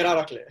 You mera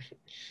rakh le.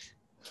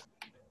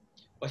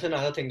 What's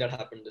another thing that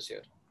happened this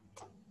year?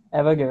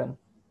 Ever given.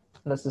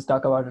 Let's just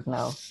talk about it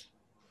now.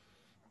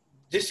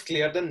 Just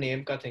clear the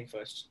name ka thing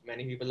first.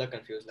 Many people are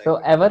confused like So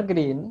me.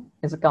 Evergreen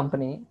is a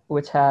company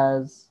which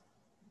has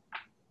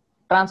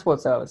transport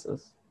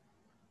services.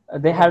 They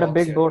Put a had a box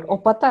big here. boat. Oh,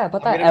 I'm pata hai.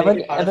 gonna make Ever,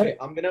 it harder for ever.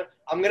 you.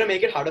 I'm gonna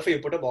make it harder for you.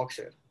 Put a box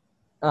here,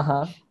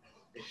 Uh-huh.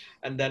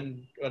 and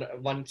then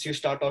once you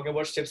start talking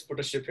about ships, put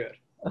a ship here.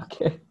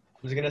 Okay.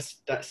 I'm just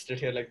gonna sit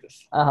here like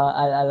this.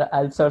 Uh-huh.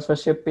 I'll search for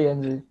ship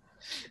PNG.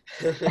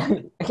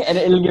 And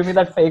it'll give me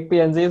that fake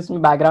PNG.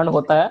 Isme background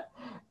hota hai,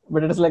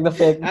 but it is like the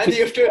fake And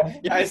you have picture. to,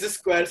 yeah, it's just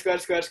square,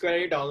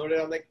 and you download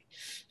it. I'm like,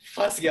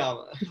 fas gaya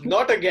main.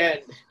 Not again.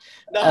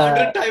 The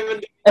 100th time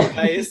in the video,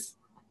 guys.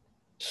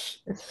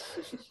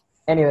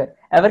 Anyway,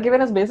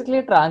 Evergiven is basically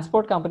a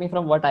transport company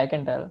from what I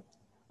can tell.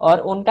 और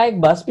उनका एक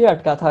बस भी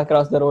अटका था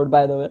across the road,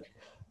 by the way.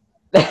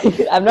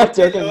 I'm not Did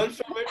they joking. learn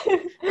from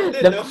it? Did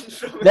they The, learn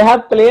from they it?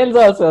 have planes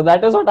also.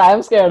 That is what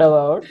I'm scared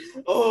about.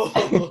 Oh.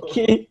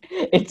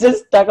 It's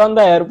just stuck on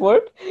the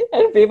airport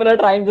and people are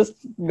trying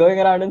just going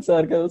around in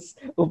circles.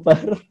 ऊपर.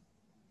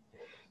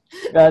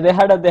 They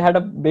had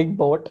a big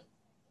boat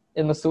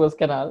in the Suez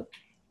Canal.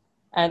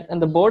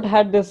 And the boat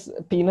had this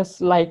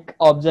penis-like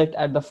object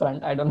at the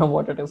front. I don't know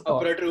what it is A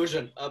called.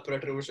 protrusion. A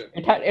protrusion.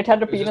 It had a It was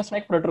just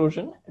penis-like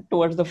protrusion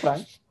towards the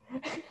front,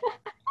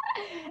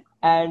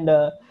 and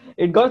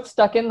it got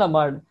stuck in the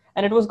mud.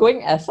 And it was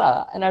going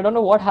ESA, and I don't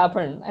know what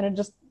happened, and it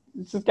just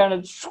kind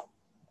of,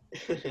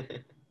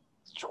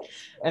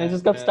 and it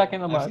just got stuck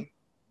in the I've mud. seen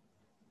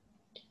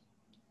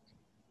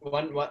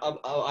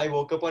I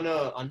woke up on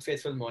a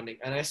unfaithful morning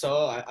and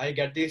I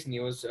get these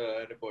news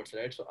reports,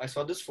 right? So I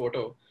saw this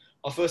photo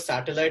of a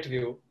satellite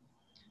view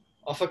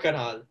of a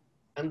canal,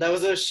 and there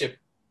was a ship.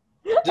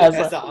 Just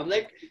ESA. ऐसा. I'm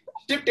like,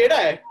 ship टेढ़ा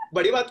है,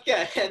 बड़ी बात क्या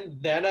है?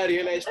 And then I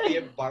realized कि ये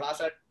बड़ा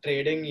सा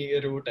trading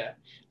route है,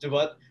 जो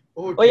बहुत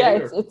Oh yeah,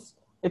 trading it's route. it's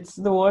it's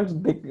the world's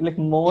big, like,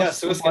 Yeah, most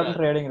Suez important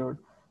Canal, trading route.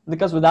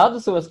 Because without the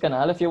Suez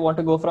Canal, if you want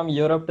to go from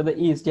Europe to the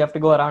east, you have to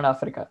go around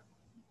Africa.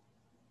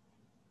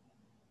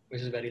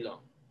 which is very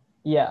long.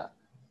 Yeah.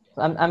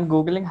 I'm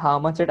googling how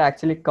much it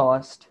actually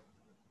cost.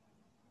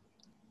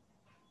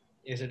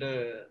 Is it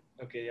a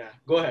okay? Yeah,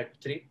 go ahead.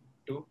 3,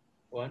 2,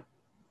 1.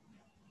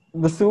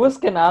 The Suez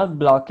Canal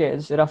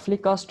blockage roughly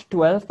cost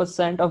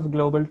 12% of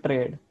global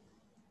trade.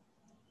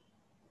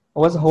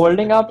 Was Oh, so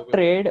holding like a up double.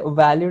 trade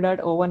valued at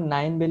over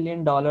 $9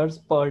 billion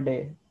per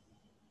day.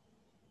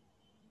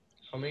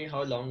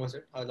 How long was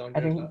it? How long I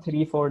did it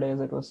think last? 3-4 days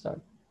it was stuck.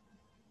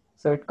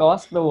 So it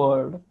cost the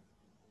world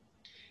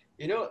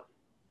You know,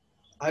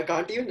 I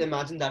can't even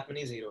imagine that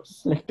many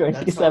zeros. like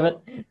That's how.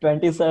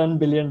 $27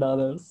 billion.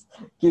 Because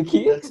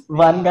That's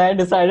one yeah. guy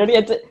decided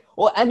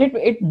and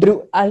it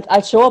drew.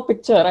 I'll show a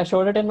picture. I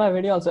showed it in my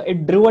video also.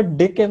 It drew a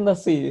dick in the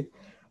sea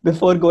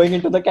before going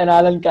into the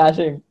canal and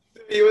crashing.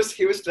 He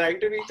was trying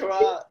to be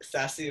thoda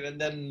sassy, and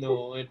then no,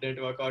 it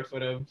didn't work out for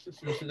him.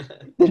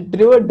 They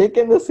drew a dick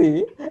in the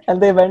sea and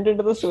they went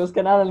into the Suez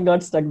Canal and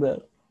got stuck there.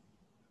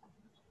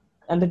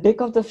 And the dick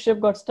of the ship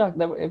got stuck.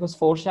 It was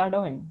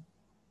foreshadowing.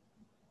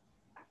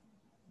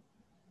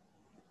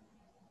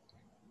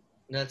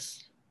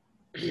 That's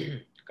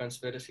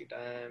conspiracy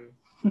time.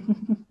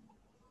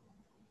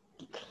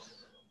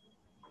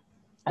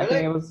 I But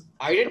think it like, was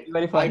I didn't,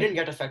 very I funny. didn't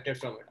get affected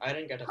from it. I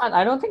didn't get And I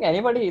affected. don't think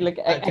anybody, like,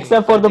 I think,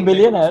 except for I the think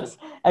billionaires,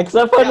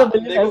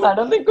 yeah, I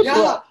don't think कुछ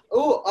हुआ. yeah.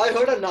 Oh, I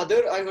heard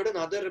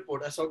another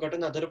report. Got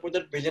another report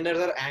that billionaires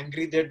are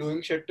angry. They're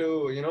doing shit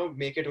to,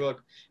 make it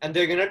work. And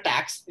they're gonna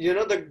tax,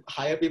 the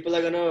higher people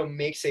are gonna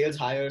make sales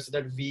higher so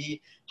that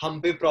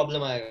hum pe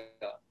problem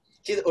aayega.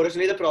 See,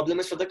 originally the problem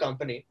is for the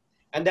company.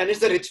 And then it's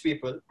the rich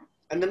people.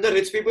 And then the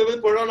rich people will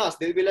put it on us.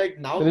 They'll be like,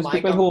 now The rich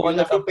people who you'll own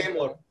the have to company. pay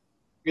more.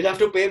 You'll have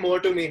to pay more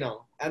to me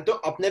now. And तो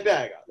अपने पे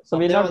आएगा. So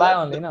we'll अपने not buy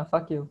मतलब only, na?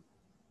 Fuck you.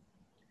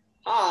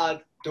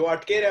 हाँ तो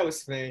अटके रहे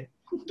उसमें.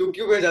 तू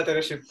क्यों भेजा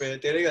तेरे ship पे?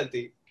 तेरी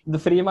गलती. The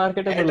free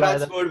market is Air alive.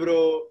 transport,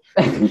 bro.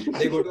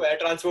 They go to air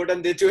transport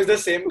and they choose the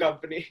same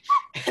company,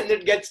 and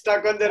it gets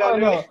stuck on the runway.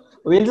 No.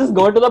 We'll just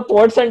go to the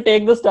ports and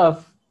take the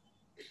stuff.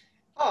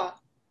 हाँ.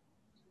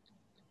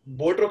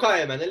 Boat रुका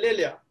है, मैंने ले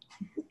लिया.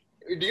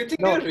 Do you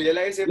think No. they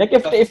realize it? Like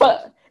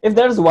if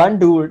there's one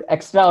dude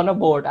extra on a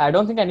boat, I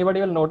don't think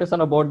anybody will notice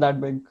on a boat that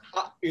big.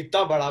 हाँ,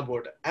 इतना बड़ा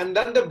boat. And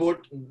then the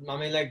boat, I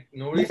mean, like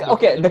nobody's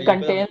Okay, looking at the people.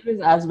 container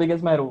is as big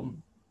as my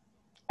room,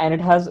 and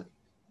it has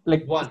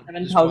like Just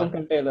 7,000 one.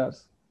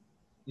 containers.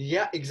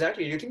 Yeah,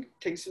 exactly. Do you think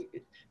things? And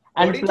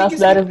What do you plus think is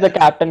there in is the there?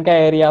 captain ka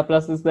area,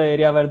 plus is the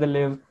area where they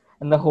live,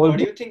 and the whole. What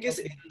do you think is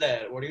in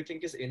there? What do you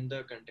think is in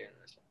the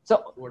containers?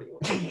 So. What do you?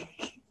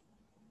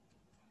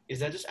 Is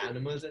that just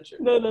animals and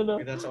shit? No.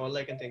 That's all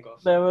I can think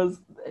of. There was.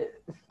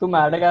 तू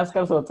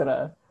Madagascar सोच रहा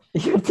है?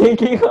 You're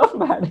thinking of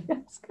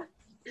Madagascar.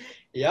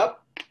 Yep.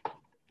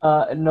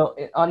 No,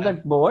 on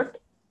that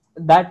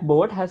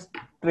boat has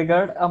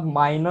triggered a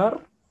minor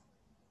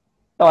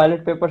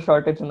toilet paper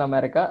shortage in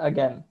America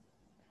again.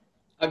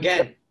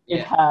 Again.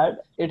 It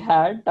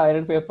had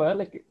toilet paper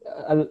like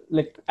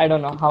I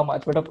don't know how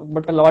much,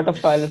 but a lot of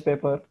toilet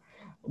paper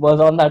was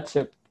on that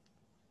ship.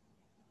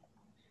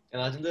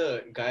 Imagine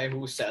the guy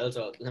who sells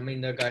all. I mean,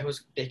 the guy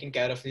who's taking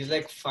care of. He's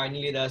like,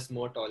 finally, there's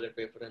more toilet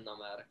paper in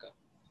America.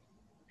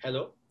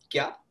 Hello,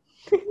 क्या?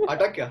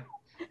 अटक क्या?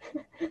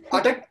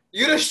 अटक?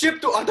 You're a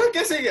ship to अटक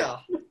कैसे गया?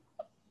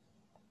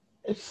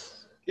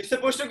 It's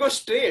supposed to go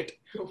straight.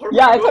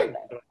 Yeah, I thought,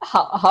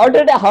 how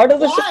does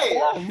the ship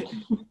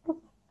turn?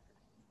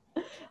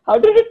 How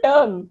did it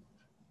turn?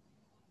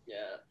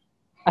 Yeah.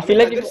 I feel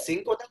like अगर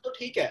sync होता तो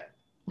ठीक है.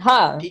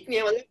 हाँ. ठीक नहीं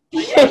है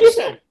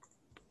मतलब.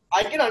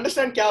 I can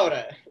understand क्या हो रहा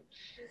है.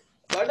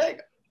 But like.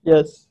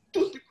 Yes.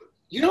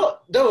 You know,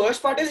 the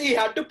worst part is he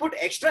had to put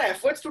extra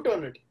efforts to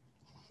turn it.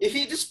 If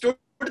he just stood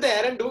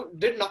there and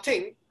did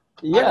nothing.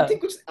 Yeah. I don't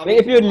think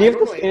if you leave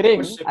the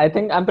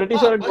steering, I'm pretty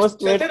sure it goes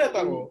straight.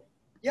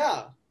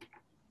 Yeah.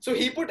 So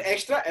he put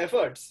extra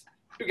efforts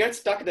to get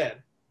stuck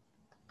there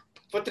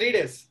for 3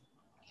 days.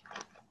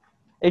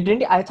 It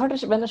didn't. I thought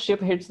when the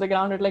ship hits the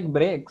ground, it like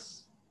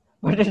breaks,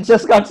 but it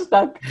just got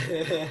stuck.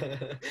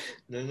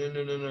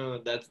 No.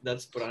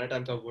 That's Purana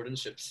times of wooden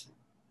ships.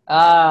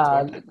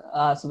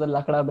 So the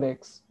lakda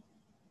breaks.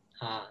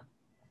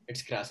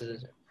 It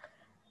crashes.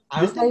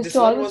 I used to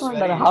always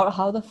wonder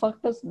how the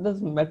fuck does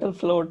metal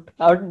float?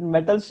 How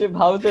is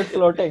it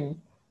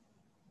floating?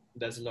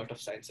 There's a lot of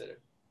science in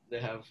it. They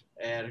have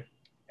air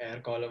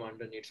column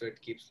underneath, so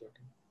it keeps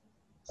floating.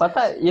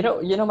 Pata, you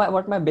know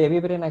what my baby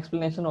brain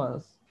explanation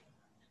was?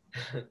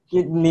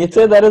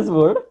 नीचे there is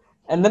wood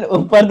and then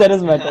ऊपर there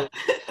is metal.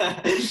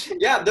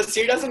 Yeah, the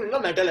sea doesn't know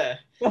metal hai.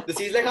 The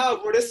sea is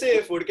like, wood is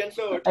safe, wood can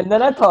float. And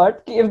then I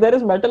thought if there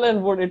is metal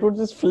and wood, it would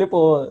just flip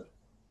over.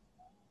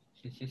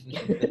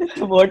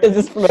 The boat is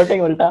just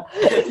floating ulta.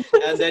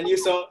 and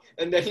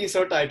then you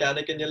saw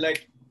Titanic and you're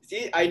like,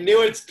 see, I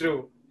knew it's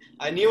true.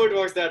 I knew it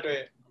works that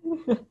way.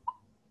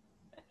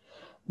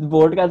 The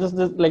boat ka just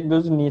like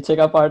those नीचे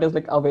का part is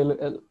like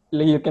available.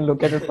 Like you can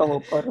look at it from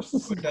ऊपर.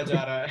 उल्टा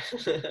जा रहा है.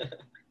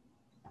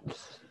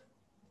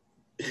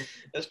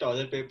 There's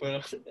toilet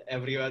paper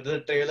everywhere. There's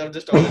a trail of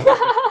just toilet paper.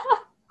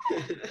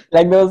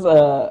 Like those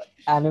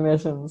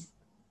animations.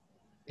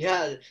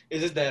 Yeah,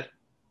 is it there?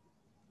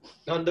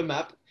 On the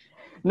map?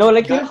 No,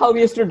 like you know how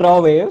we used to draw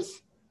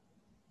waves?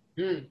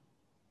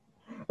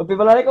 So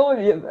people are like, oh,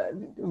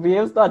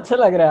 waves तो अच्छा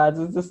लग रहा है.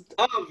 It's just...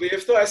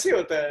 waves तो ऐसे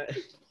होता है.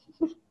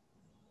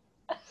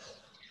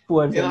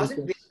 Poor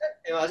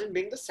imagine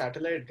being the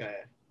satellite guy.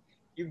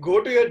 You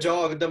go to your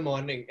job in the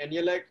morning and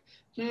you're like,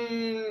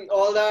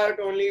 all that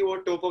only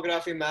what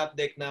topography map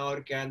dekhna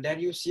aur kya, and then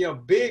you see a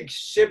big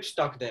ship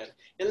stuck there.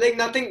 You're like,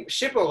 nothing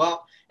ship hoga,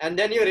 and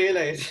then you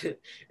realize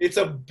it's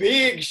a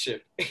big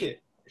ship.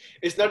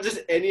 It's not just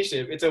any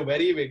ship, it's a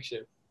very big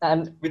ship,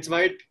 and which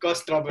might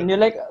cause trouble. And you're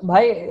like,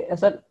 bhai,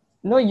 sir,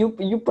 no,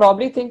 you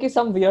probably think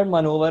some weird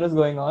maneuver is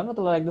going on,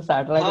 like the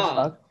satellite is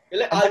stuck.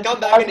 You're like, I'll come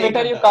back.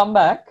 Later you come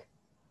back,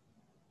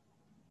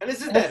 and it's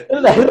just there.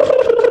 Still there.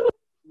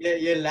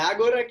 ये lag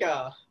हो रहा है क्या?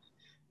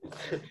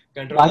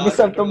 बाकी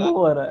सब तो move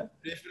हो रहा है.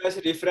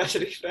 Refresh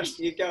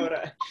ये क्या हो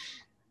रहा है?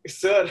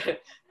 Sir,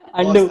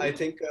 undo. Boss, I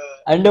think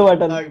undo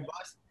button.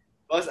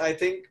 Boss, I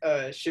think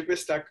ship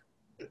is stuck.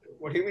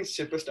 What do you mean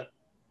ship is stuck?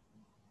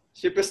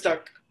 Ship is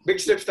stuck. Big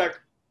ship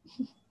stuck.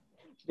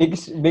 Big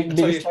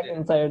stuck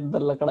inside the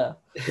lakda.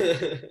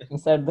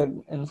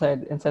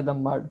 inside the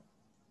mud.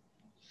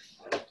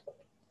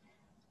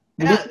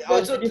 Did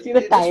you see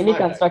the tiny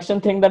construction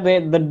thing that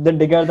the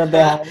digger that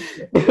they had?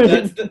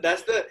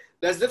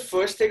 That's the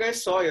first thing I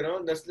saw, you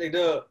know. That's like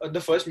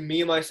the first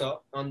meme I saw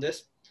on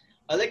this.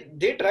 I was like,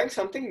 they tried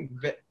something.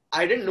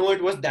 I didn't know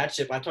it was that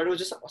ship. I thought it was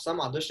just some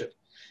other ship.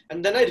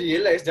 And then I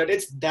realized that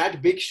it's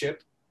that big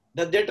ship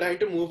that they're trying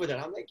to move with it.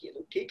 I'm like, ये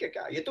तो ठीक है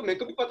क्या? ये तो मेरे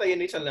को भी पता ये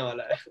नहीं चलने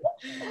वाला है.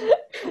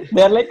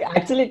 They're like,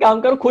 actually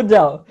काम करो खुद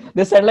जाओ.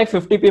 They sent like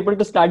 50 people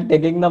to start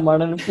digging the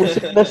mud and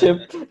pushing the ship.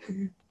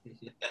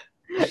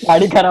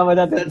 गाड़ी खराब हो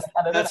जाती है.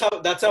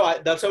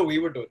 That's how we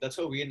would do it. That's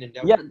how we in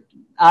India. Yeah,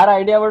 our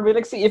idea would be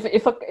like, see,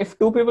 if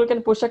 2 people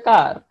can push a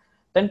car,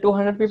 then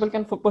 200 people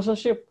can push a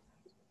ship.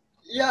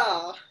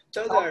 Yeah,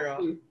 चल जाएगा.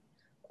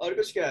 और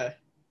कुछ क्या है?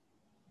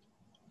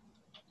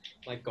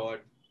 My God.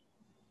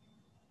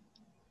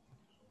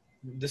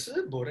 This is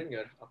a boring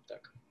year अब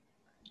तक.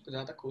 कुछ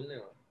ज़्यादा cool नहीं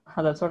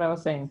हुआ. That's what I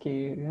was saying.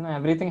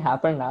 Everything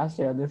happened last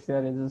year. This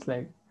year is just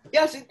like.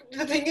 Yeah, see,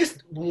 the thing is,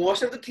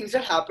 most of the things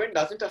that happened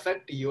doesn't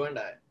affect you and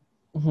I.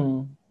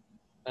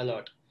 A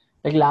lot.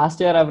 Like last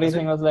year,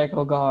 everything was like,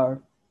 oh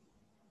God.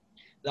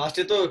 Last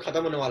year तो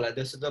खत्म होने वाला है.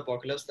 This is the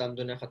apocalypse. तब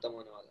दुनिया खत्म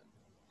होने वाला है.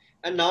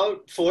 And now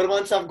 4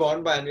 months have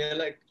gone by and we are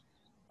like,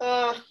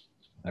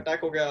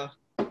 attack हो गया,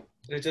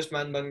 richest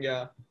man बन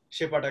गया,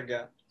 ship अटक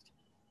गया.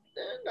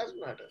 It doesn't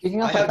matter.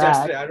 Speaking of I have attack,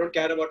 jet spray. I don't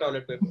care about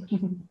toilet paper.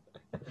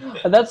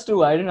 That's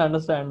true. I didn't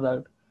understand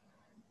that.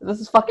 This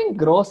is fucking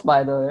gross,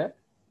 by the way.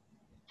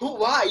 Who?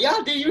 Why?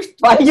 Yeah, they used.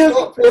 Why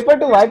using paper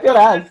to wipe your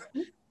ass?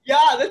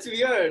 Yeah, that's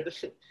weird.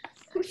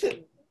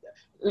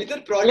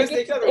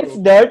 It's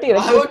dirty.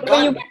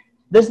 Like,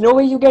 there's no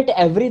way you get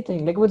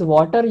everything. Like with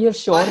water, you're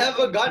sure. I have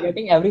a gun.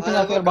 Getting everything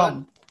off your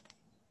bum.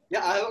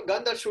 Yeah, I have a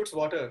gun that shoots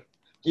water.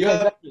 You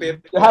have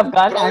paper. You have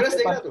gun.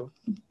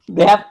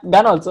 They have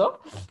gun also,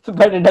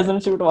 but it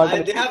doesn't shoot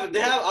water. They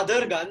have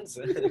other guns.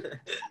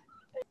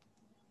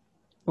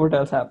 What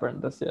else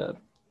happened this year?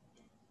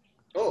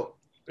 Oh,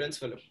 Prince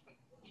Philip.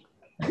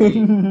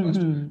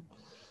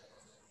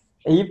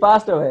 He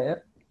passed away.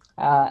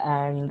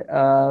 And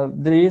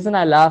the reason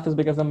I laugh is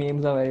because the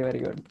memes are very, very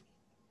good.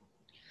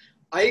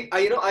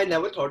 I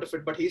never thought of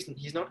it, but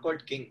he's not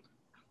called king.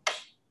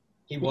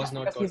 He was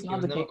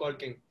never called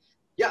king.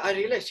 Yeah, I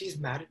realized he's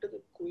married to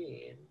the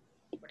queen,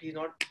 but he's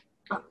not.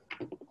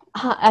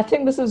 I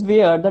think this is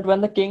weird that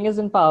when the king is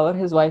in power,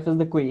 his wife is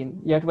the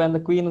queen. Yet when the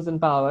queen is in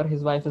power,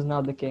 his wife is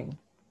not the king.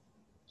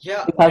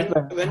 Yeah, when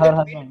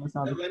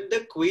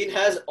the queen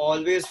has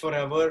always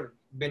forever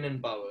been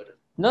in power.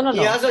 No.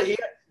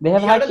 They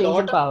have had kings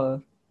in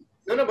power.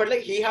 No, but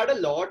like he had a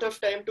lot of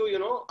time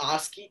to,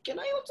 ask, can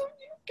I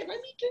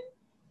be king?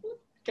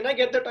 Can I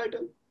get the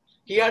title?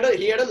 He had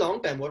a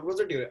long time. What was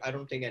the duration? I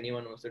don't think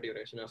anyone knows the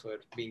duration of her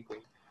being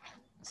queen.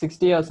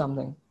 60 or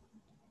something.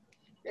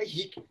 Yeah,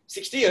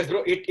 60 years,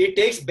 bro. It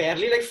takes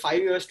barely like 5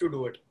 years to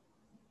do it.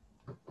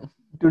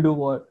 To do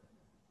what?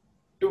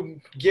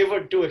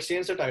 To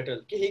exchange the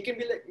title. He can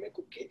be like,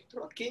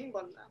 king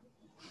banna.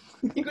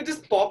 He could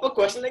just pop a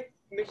question like,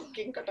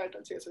 king ka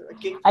title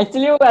king.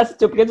 Actually, वो ऐसे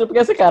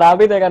चुपके से करा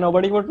भी देगा.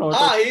 Nobody would notice.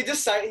 He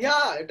just signed.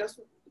 Yeah, it does.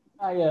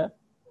 Yeah.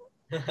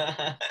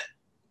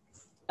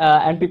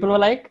 And people were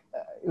like,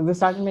 they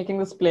started making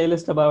this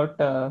playlist about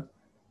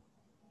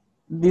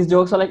these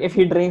jokes are like, if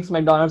he drinks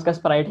McDonald's ka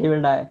Sprite, he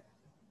will die.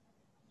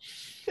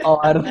 Or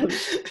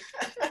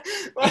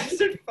why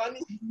is it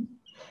funny?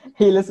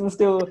 He listens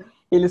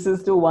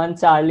to one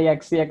Charlie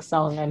XCX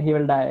song and he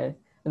will die.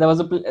 There was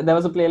a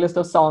playlist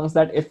of songs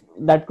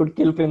that could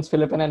kill Prince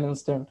Philip in an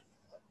instant,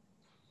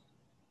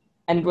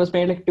 and it was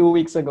made like 2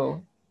 weeks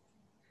ago,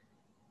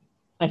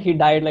 and he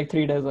died like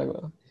 3 days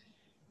ago.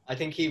 I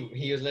think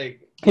he was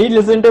like, he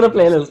listened to the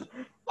playlist.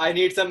 I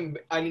need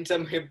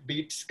some hip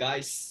beats,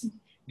 guys.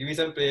 Give me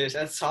some playlist.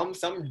 And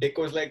some dick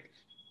was like,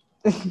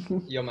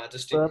 Your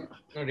Majesty. No,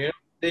 what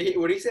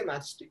did he say,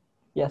 Majesty?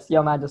 Yes,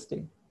 Your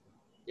Majesty.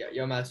 Yeah,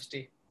 Your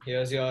Majesty.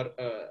 Here's your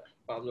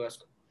Pablo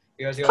Escobar.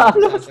 Here's your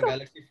Samsung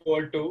Galaxy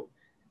Fold 2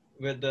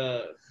 with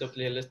the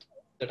playlist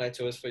that I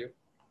chose for you.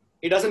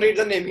 He doesn't read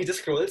the name, he just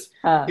scrolls.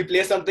 He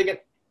plays something and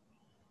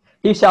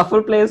he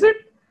shuffle plays it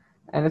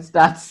and it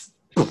starts.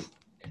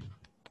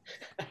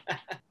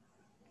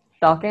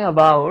 Talking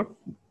about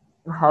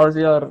how's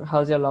your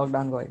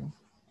lockdown going?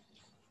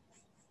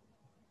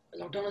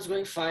 Lockdown is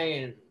going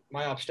fine.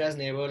 My upstairs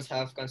neighbors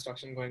have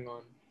construction going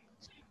on.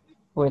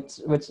 Which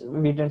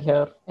we didn't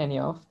hear any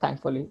of,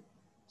 thankfully,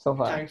 so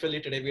far. Thankfully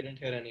today we didn't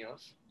hear any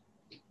of.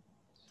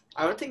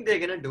 I don't think they're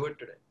gonna do it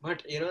today.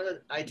 But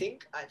I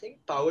think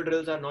power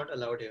drills are not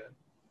allowed here.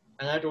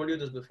 And I told you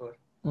this before.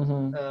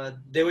 Mm-hmm.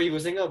 They were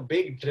using a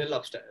big drill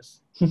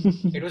upstairs.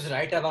 It was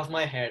right above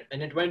my head,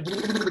 and it went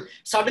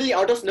suddenly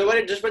out of nowhere.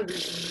 It just went.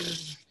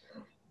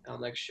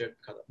 I'm like, shit,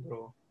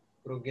 bro,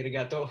 गिर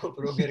गया तो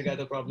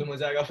problem हो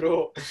जाएगा,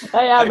 bro.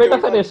 Yeah, bit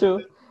of an issue.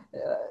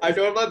 I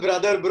told my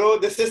brother, bro,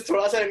 this is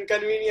थोड़ा सा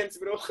inconvenience,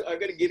 bro.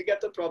 अगर गिर गया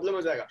तो problem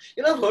हो जाएगा.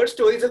 I've heard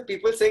stories of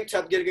people saying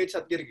छत गिर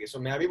गई. So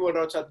मैं भी बोल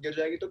रहा हूँ छत गिर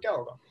जाएगी तो क्या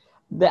होगा?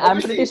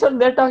 I'm pretty sure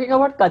they're talking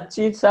about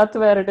कच्ची छत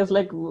where it is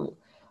like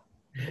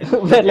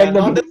where like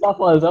the stuff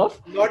falls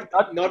off. Not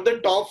the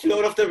top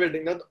floor of the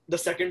building, not the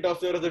second top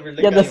floor of the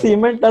building. Yeah, the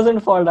cement doesn't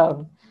fall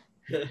down.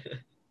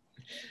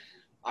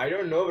 I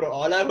don't know, bro.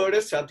 All I've heard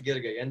is छत गिर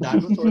गई, and that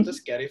was sort of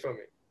scary for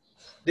me.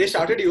 They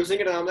started using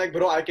it and I'm like,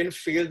 bro, I can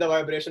feel the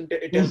vibration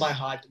in my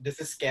heart. This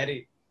is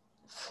scary.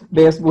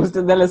 Bass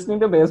boosted. They're listening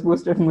to bass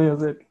boosted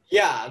music.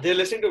 Yeah, they're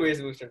listening to bass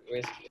boosted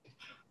basically.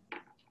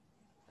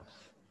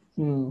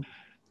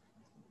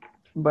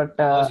 But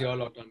how's your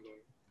lockdown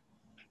going?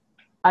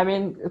 I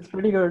mean, it's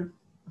pretty good.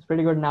 It's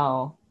pretty good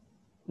now.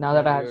 Now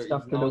that I have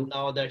stuff to do.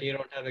 Now that you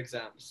don't have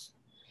exams.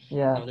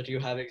 Yeah. Now that you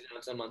have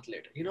exams a month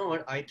later. You know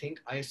what? I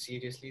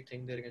seriously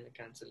think they're going to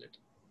cancel it.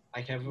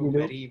 I have a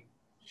very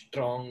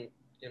strong,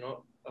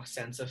 a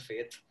sense of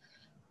faith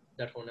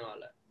that hone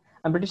wala hai.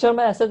 I'm pretty sure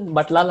मैं ऐसे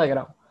बटला लग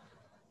रहा हूँ.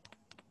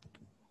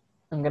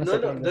 I'm gonna No, say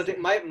the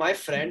thing, my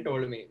friend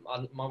told me,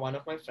 one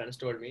of my friends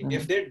told me,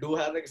 if they do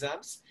have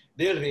exams,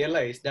 they'll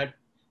realize that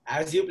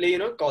as you play,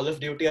 Call of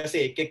Duty, ऐसे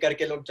एक-एक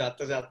करके लोग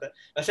जाते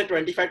ऐसे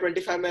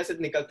 25 में ऐसे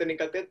निकलते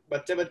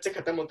बच्चे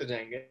खत्म होते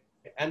जाएंगे,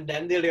 and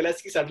then they'll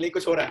realize कि suddenly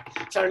कुछ हो रहा है.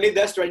 Suddenly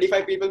there's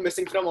 25 people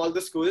missing from all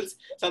the schools.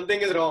 Something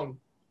is wrong,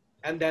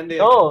 and then they.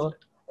 No,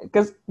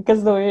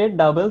 because the way it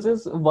doubles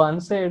is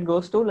once it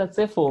goes to, let's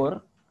say,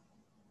 4,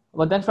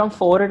 but then from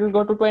 4 it will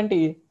go to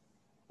 20.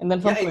 And then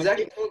from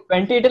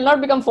 20 it will not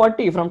become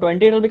 40. From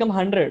 20 it will become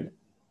 100.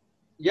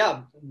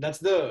 Yeah, that's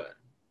the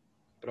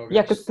progress.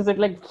 Yeah, because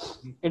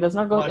it does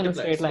not go in a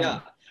straight line. Yeah,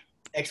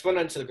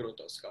 exponential growth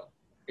uska.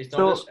 It's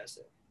not just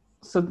ऐसे.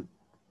 So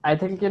I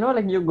think,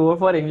 you go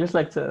for English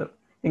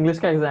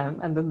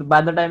exam, and then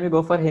by the time you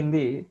go for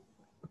Hindi,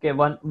 okay,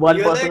 one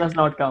person has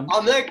not come.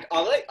 I'm like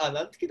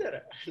Anant किधर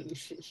है?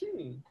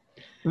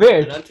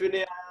 Wait. Anant भी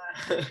नहीं आया.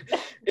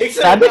 एक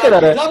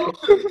किधर है?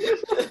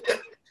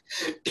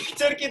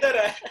 Teacher किधर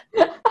है?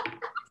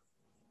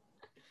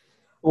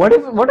 What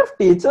if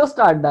teachers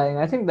start dying?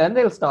 I think then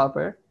they'll stop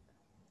it.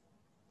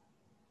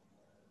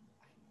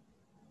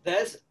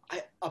 I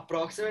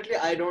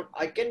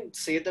can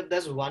say that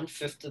there's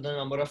 1/5 the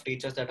number of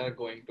teachers that are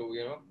going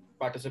to,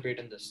 participate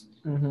in this.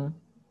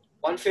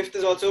 1/5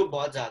 is also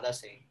बहुत ज़्यादा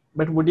saying.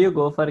 But would you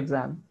go for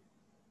exam?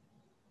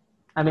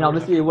 I mean,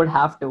 obviously you would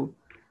have to.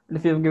 But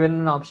if you've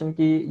given an option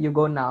ki you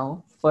go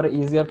now for an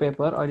easier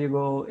paper or you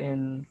go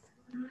in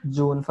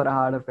June for a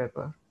harder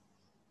paper.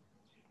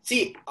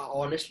 See,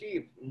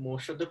 honestly,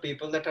 most of the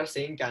people that are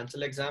saying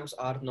cancel exams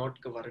are not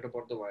worried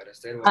about the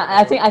virus.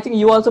 I think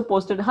you also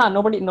posted,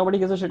 nobody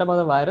gives a shit about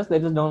the virus. They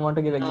just don't want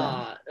to give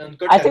exams.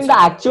 I think the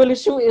actual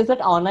issue is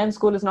that online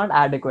school is not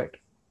adequate.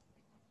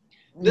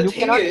 You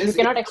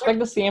cannot expect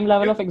the same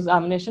level of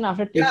examination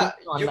after teaching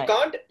online.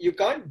 You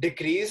can't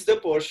decrease the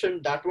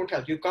portion. That won't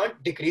help. You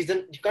can't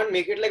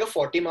make it like a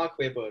 40-mark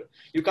paper.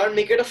 You can't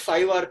make it a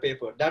 5-hour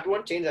paper. That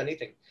won't change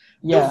anything.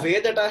 Yeah. The way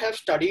that I have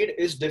studied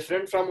is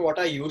different from what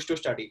I used to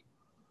study.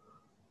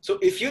 So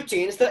if you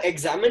change the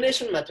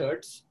examination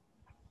methods,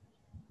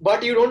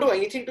 but you don't do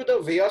anything to the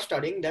way of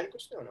studying, then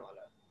kuch nahi hone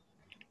wala.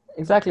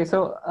 Exactly.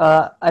 So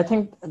I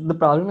think the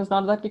problem is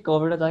not that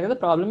COVID is. The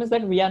problem is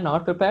that we are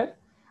not prepared.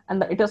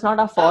 And it is not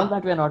our fault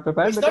that we are not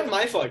prepared. It's not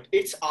my fault.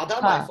 It's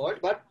my fault.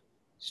 But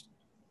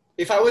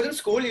if I was in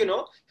school,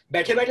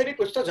 बैठे भी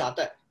कुछ तो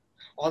जाता है.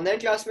 Online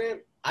class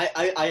में,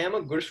 I am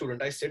a good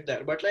student. I sit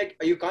there. But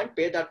you can't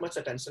pay that much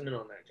attention in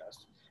online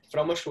class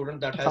from a student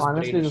that has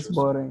honestly brain just issues.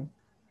 Boring.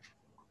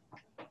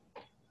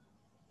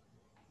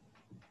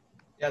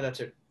 Yeah, that's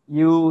it.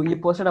 You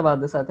posted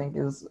about this, I think,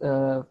 is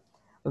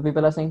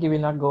people are saying you will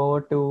not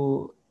go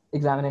to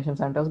examination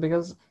centers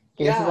because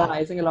cases are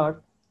rising a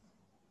lot.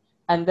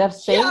 And they're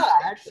saying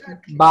that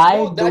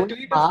by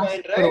doing mass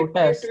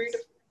protests.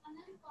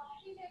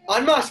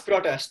 Unmasked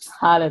protests.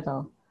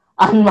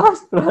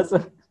 Unmasked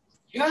protests.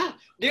 Yeah,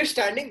 they're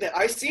standing there.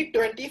 I see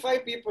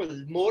 25 people,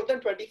 more than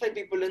 25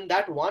 people in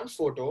that one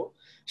photo,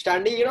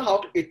 standing,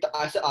 how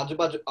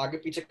आगे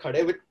पीछे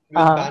खड़े with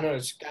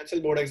banners, cancel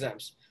board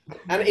exams.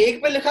 And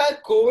एक पे लिखा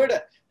है COVID.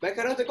 मैं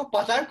कह रहा हूँ तेरे को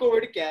पता है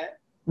COVID क्या है?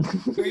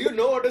 Do you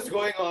know what is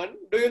going on?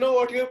 Do you know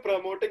what you're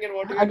promoting and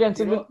what you're... Again,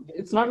 so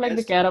it's not like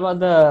they care about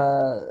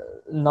the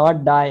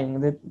not dying.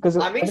 Because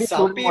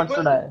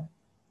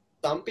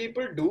some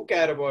people do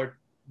care about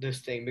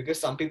this thing because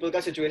some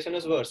people's situation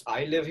is worse.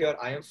 I live here,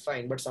 I am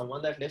fine. But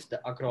someone that lives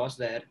across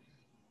there,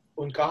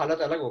 unka halat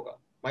alag hoga.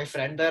 My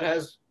friend there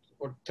has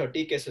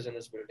 30 cases in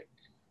his building.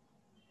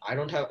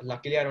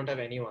 Luckily, I don't have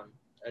anyone.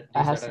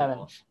 I have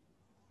 7.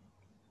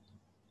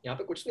 यहाँ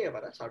पे कुछ नहीं है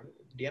पता.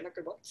 DN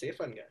के बाद safe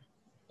बन गया.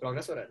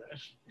 Progress हो रहा है.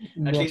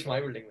 At least my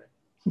building में.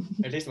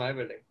 At least my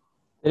building.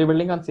 Your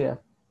building कौन सी है?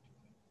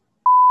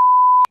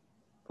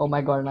 Oh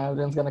my god, now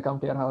everyone's gonna come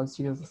to your house.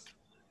 Jesus.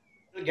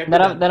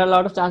 There are a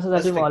lot of chances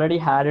that you've already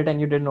had it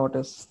and you didn't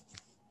notice.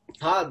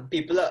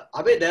 People are...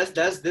 अबे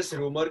there's this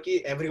rumor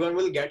कि everyone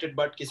will get it,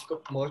 but किसी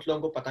को most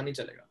लोगों को पता नहीं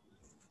चलेगा.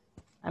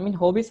 I mean,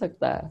 हो भी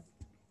सकता है.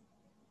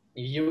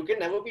 You can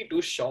never be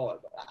too sure.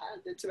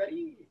 It's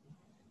very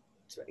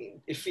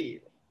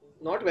iffy.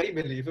 Not very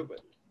believable.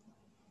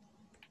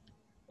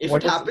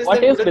 What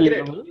is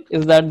believable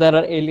is that there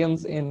are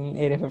aliens in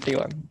Area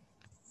 51.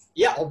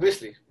 Yeah,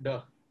 obviously.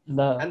 Duh.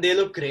 And they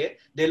look grey.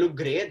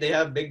 They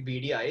have big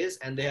beady eyes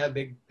and they have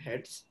big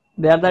heads.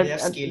 They are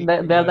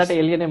that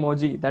alien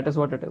emoji. That is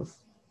what it is.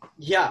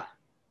 Yeah.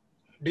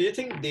 Do you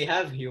think they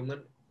have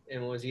human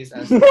emojis? They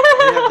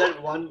have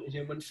that one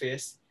human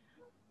face.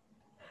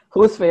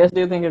 Whose face do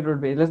you think it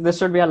would be? This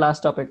should be our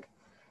last topic.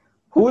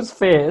 Whose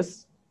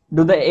face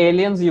do the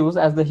aliens use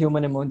as the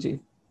human emoji?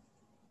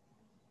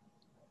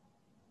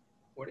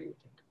 What do you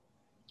think?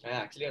 I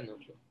actually have no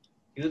clue.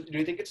 Do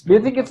you think it's... Do you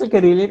think it's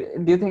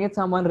do you think it's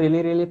someone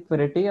really, really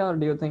pretty, or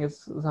do you think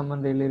it's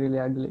someone really, really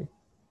ugly?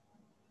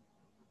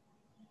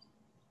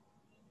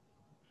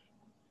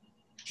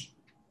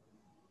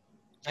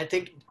 I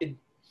think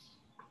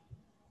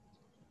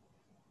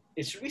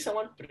it should be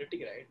someone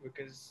pretty, right?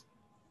 Because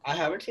I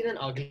haven't seen an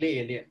ugly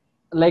alien.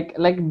 Like,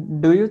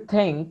 do you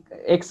think?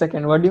 Ek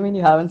second. What do you mean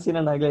you haven't seen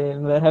an ugly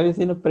alien? Where have you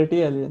seen a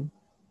pretty alien?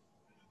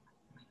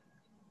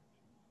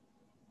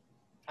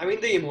 I mean,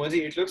 the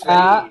emoji. It looks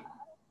very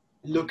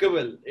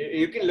lookable.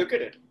 You can look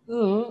at it.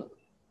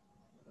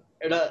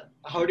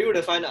 How do you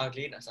define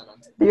ugliness,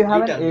 Anand? Do you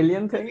have an tell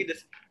alien me. thing?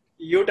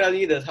 You tell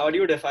me this. How do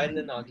you define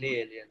an ugly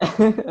alien?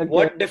 Okay.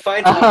 What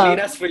defines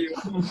ugliness for you?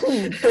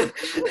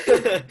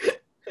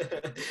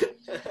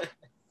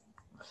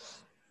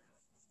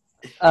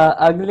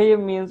 Ugly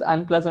means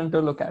unpleasant to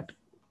look at.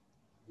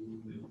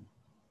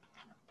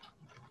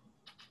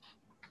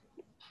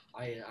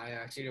 I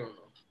actually don't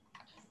know.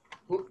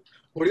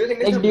 Who do you think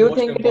is Like, the do you most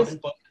think it is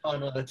important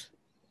person on earth?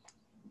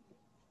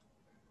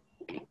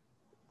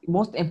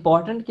 most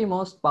important ki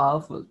most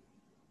powerful?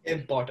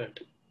 Important.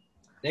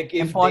 Like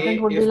if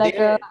Important would be like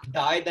they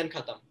die, then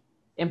khatam.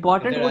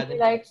 important would be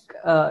like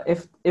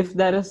if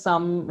there is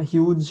some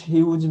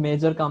huge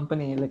major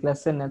company, like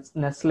let's say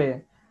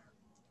Nestle,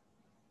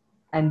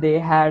 and they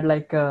had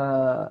like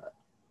an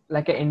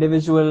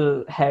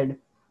individual head,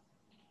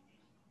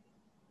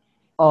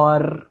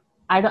 or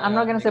I'm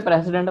not gonna say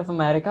President of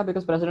America,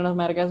 because President of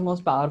America is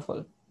most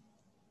powerful.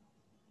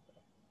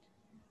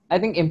 I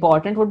think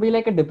important would be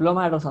like a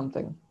diplomat or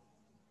something.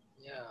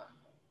 Yeah,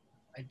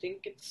 I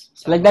think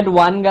it's like that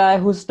one guy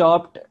who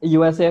stopped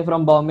USA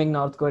from bombing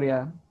North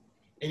Korea.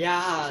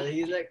 Yeah,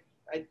 he's like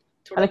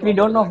like we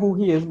don't know who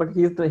he is, but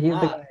he's the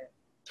guy.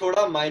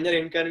 थोड़ा minor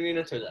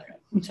inconvenience हो जाएगा.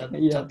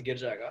 छत गिर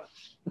जाएगा.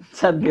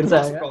 छत गिर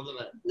जाएगा. Problem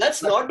है.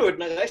 Let's not do it,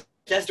 na guys.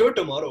 Let's do it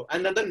tomorrow.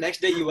 And then the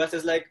next day US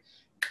is like,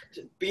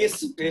 peace,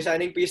 we're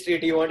signing peace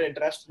treaty. You want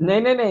interest?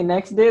 नहीं.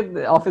 Next day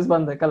office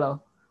बंद है, कल आओ.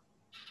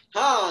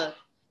 हाँ.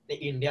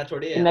 इंडिया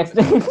थोड़ी है. Next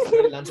day.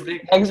 Lunch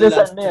break. Next day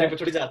Sunday है.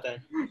 थोड़ी जाता है.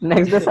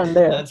 Next day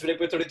Sunday है. Lunch break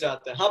पे थोड़ी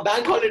जाता है. हाँ,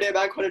 bank holiday.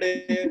 Bank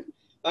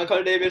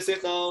holiday. We're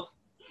safe now.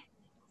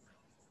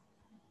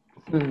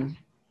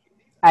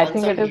 I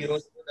think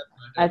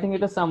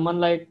it is someone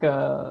like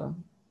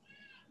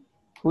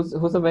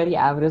who's a very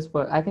average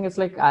person. I think it's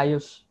like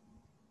Ayush.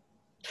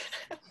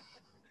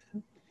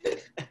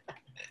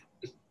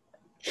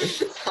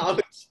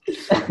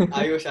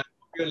 Ayush, I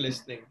hope you're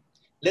listening.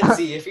 Let's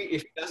see if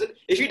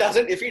he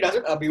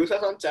doesn't abuse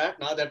us on chat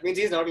now. That means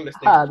he's not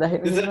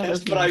listening. This is a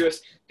test for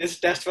Ayush. This is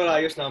test for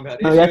Ayush now.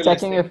 No, we are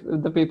checking if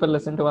the people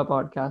listen to our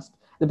podcast.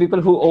 The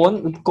people who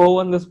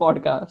co-own this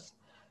podcast.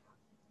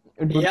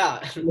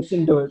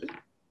 Listen to it.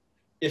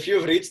 If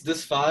you've reached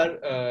this far,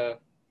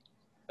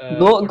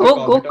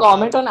 go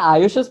comment on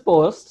Ayush's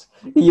post.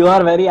 You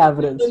are very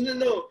average.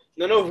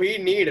 No. We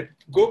need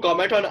go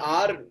comment on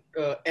our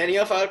any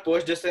of our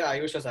posts. Just say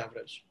Ayush is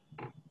average.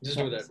 Just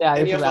do that.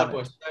 Any of our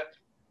posts.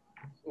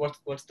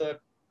 What's the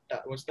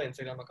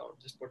Instagram account?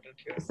 Just put it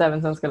here.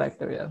 7 Sons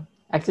Collective. Yeah.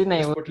 Actually, no.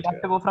 You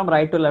have to go from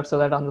right to left so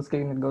that on the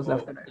screen it goes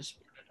left to right. Just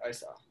put it. I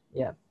saw.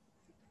 Yeah.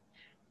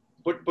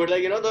 Put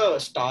like the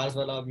stars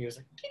wala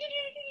music.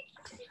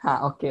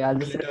 Okay. I'll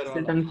just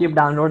sit and keep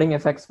downloading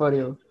effects for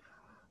you.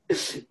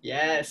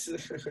 Yes.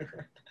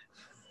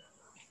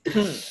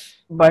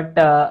 But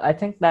I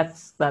think that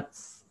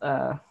wraps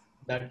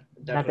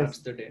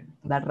the day.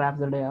 That wraps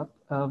the day up.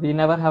 We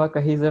never have a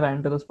cohesive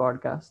end to this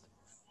podcast.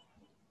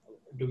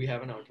 Do we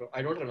have an outro?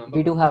 I don't remember.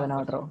 We do have an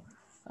outro.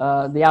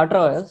 The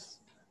outro is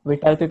we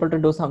tell people to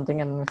do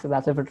something, and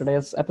that's it for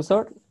today's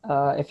episode.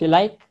 If you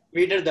like,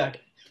 we did that.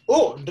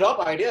 Oh, drop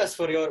ideas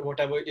for your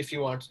whatever if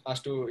you want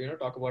us to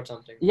talk about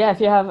something. Yeah, if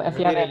you have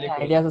any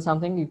ideas or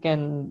something, you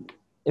can.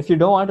 If you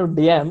don't want to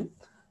DM,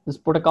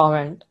 just put a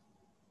comment.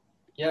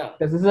 Yeah.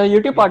 This is a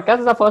YouTube podcast.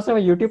 It's the first time a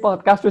YouTube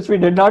podcast which we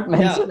did not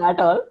mention at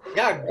all.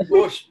 Yeah,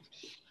 go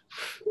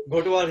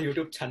to our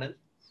YouTube channel.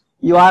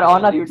 You are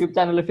on our YouTube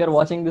channel if you're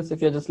watching this.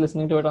 If you're just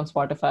listening to it on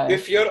Spotify.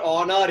 If you're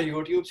on our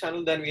YouTube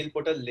channel, then we'll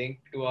put a link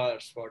to our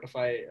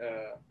Spotify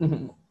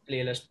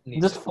playlist.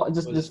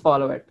 Just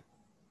follow it.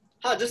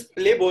 Just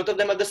play both of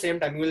them at the same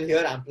time. You will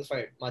hear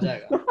amplified. Maza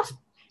aega.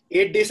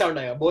 8D sound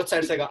aega. Both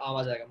sides se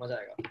awaaz aega. Maza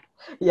aega.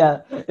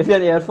 Yeah. If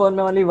your earphone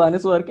only one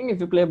is working, if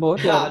you play both,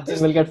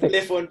 just will get fixed.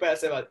 Play phone pe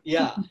aise baat.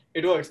 Yeah,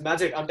 it works.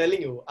 Magic. I'm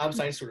telling you. I'm a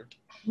science student.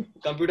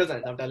 Computer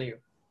science. I'm telling you.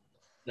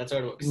 That's how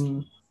it works.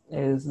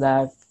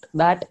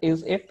 That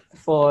is it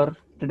for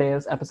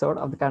today's episode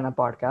of the Karna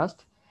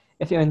podcast.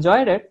 If you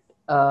enjoyed it,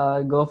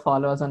 go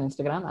follow us on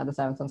Instagram at the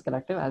 7 Sons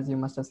Collective, as you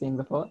must have seen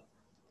before.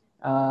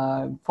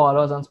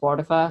 Follow us on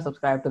Spotify,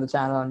 subscribe to the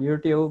channel on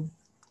YouTube.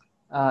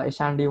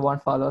 Ishan, do you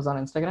want followers on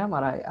Instagram,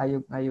 or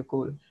are you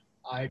cool?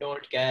 I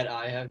don't care.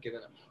 I have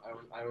given up.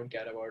 I don't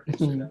care about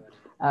Instagram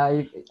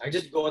anymore. I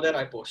just go there.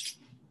 I post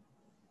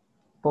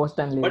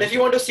and leave. But if you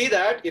want to see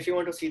that,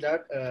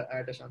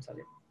 at Ishan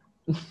Salim.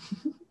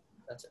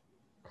 That's it.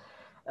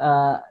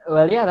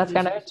 Well, yeah, that's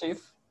kind of it,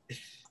 Chief.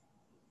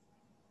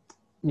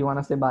 You want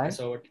to say bye?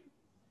 So,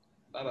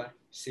 bye.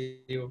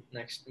 See you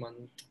next month.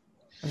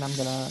 And I'm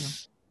gonna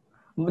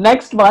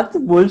next month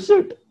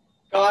bullshit.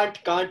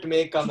 Can't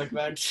make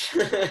commitments.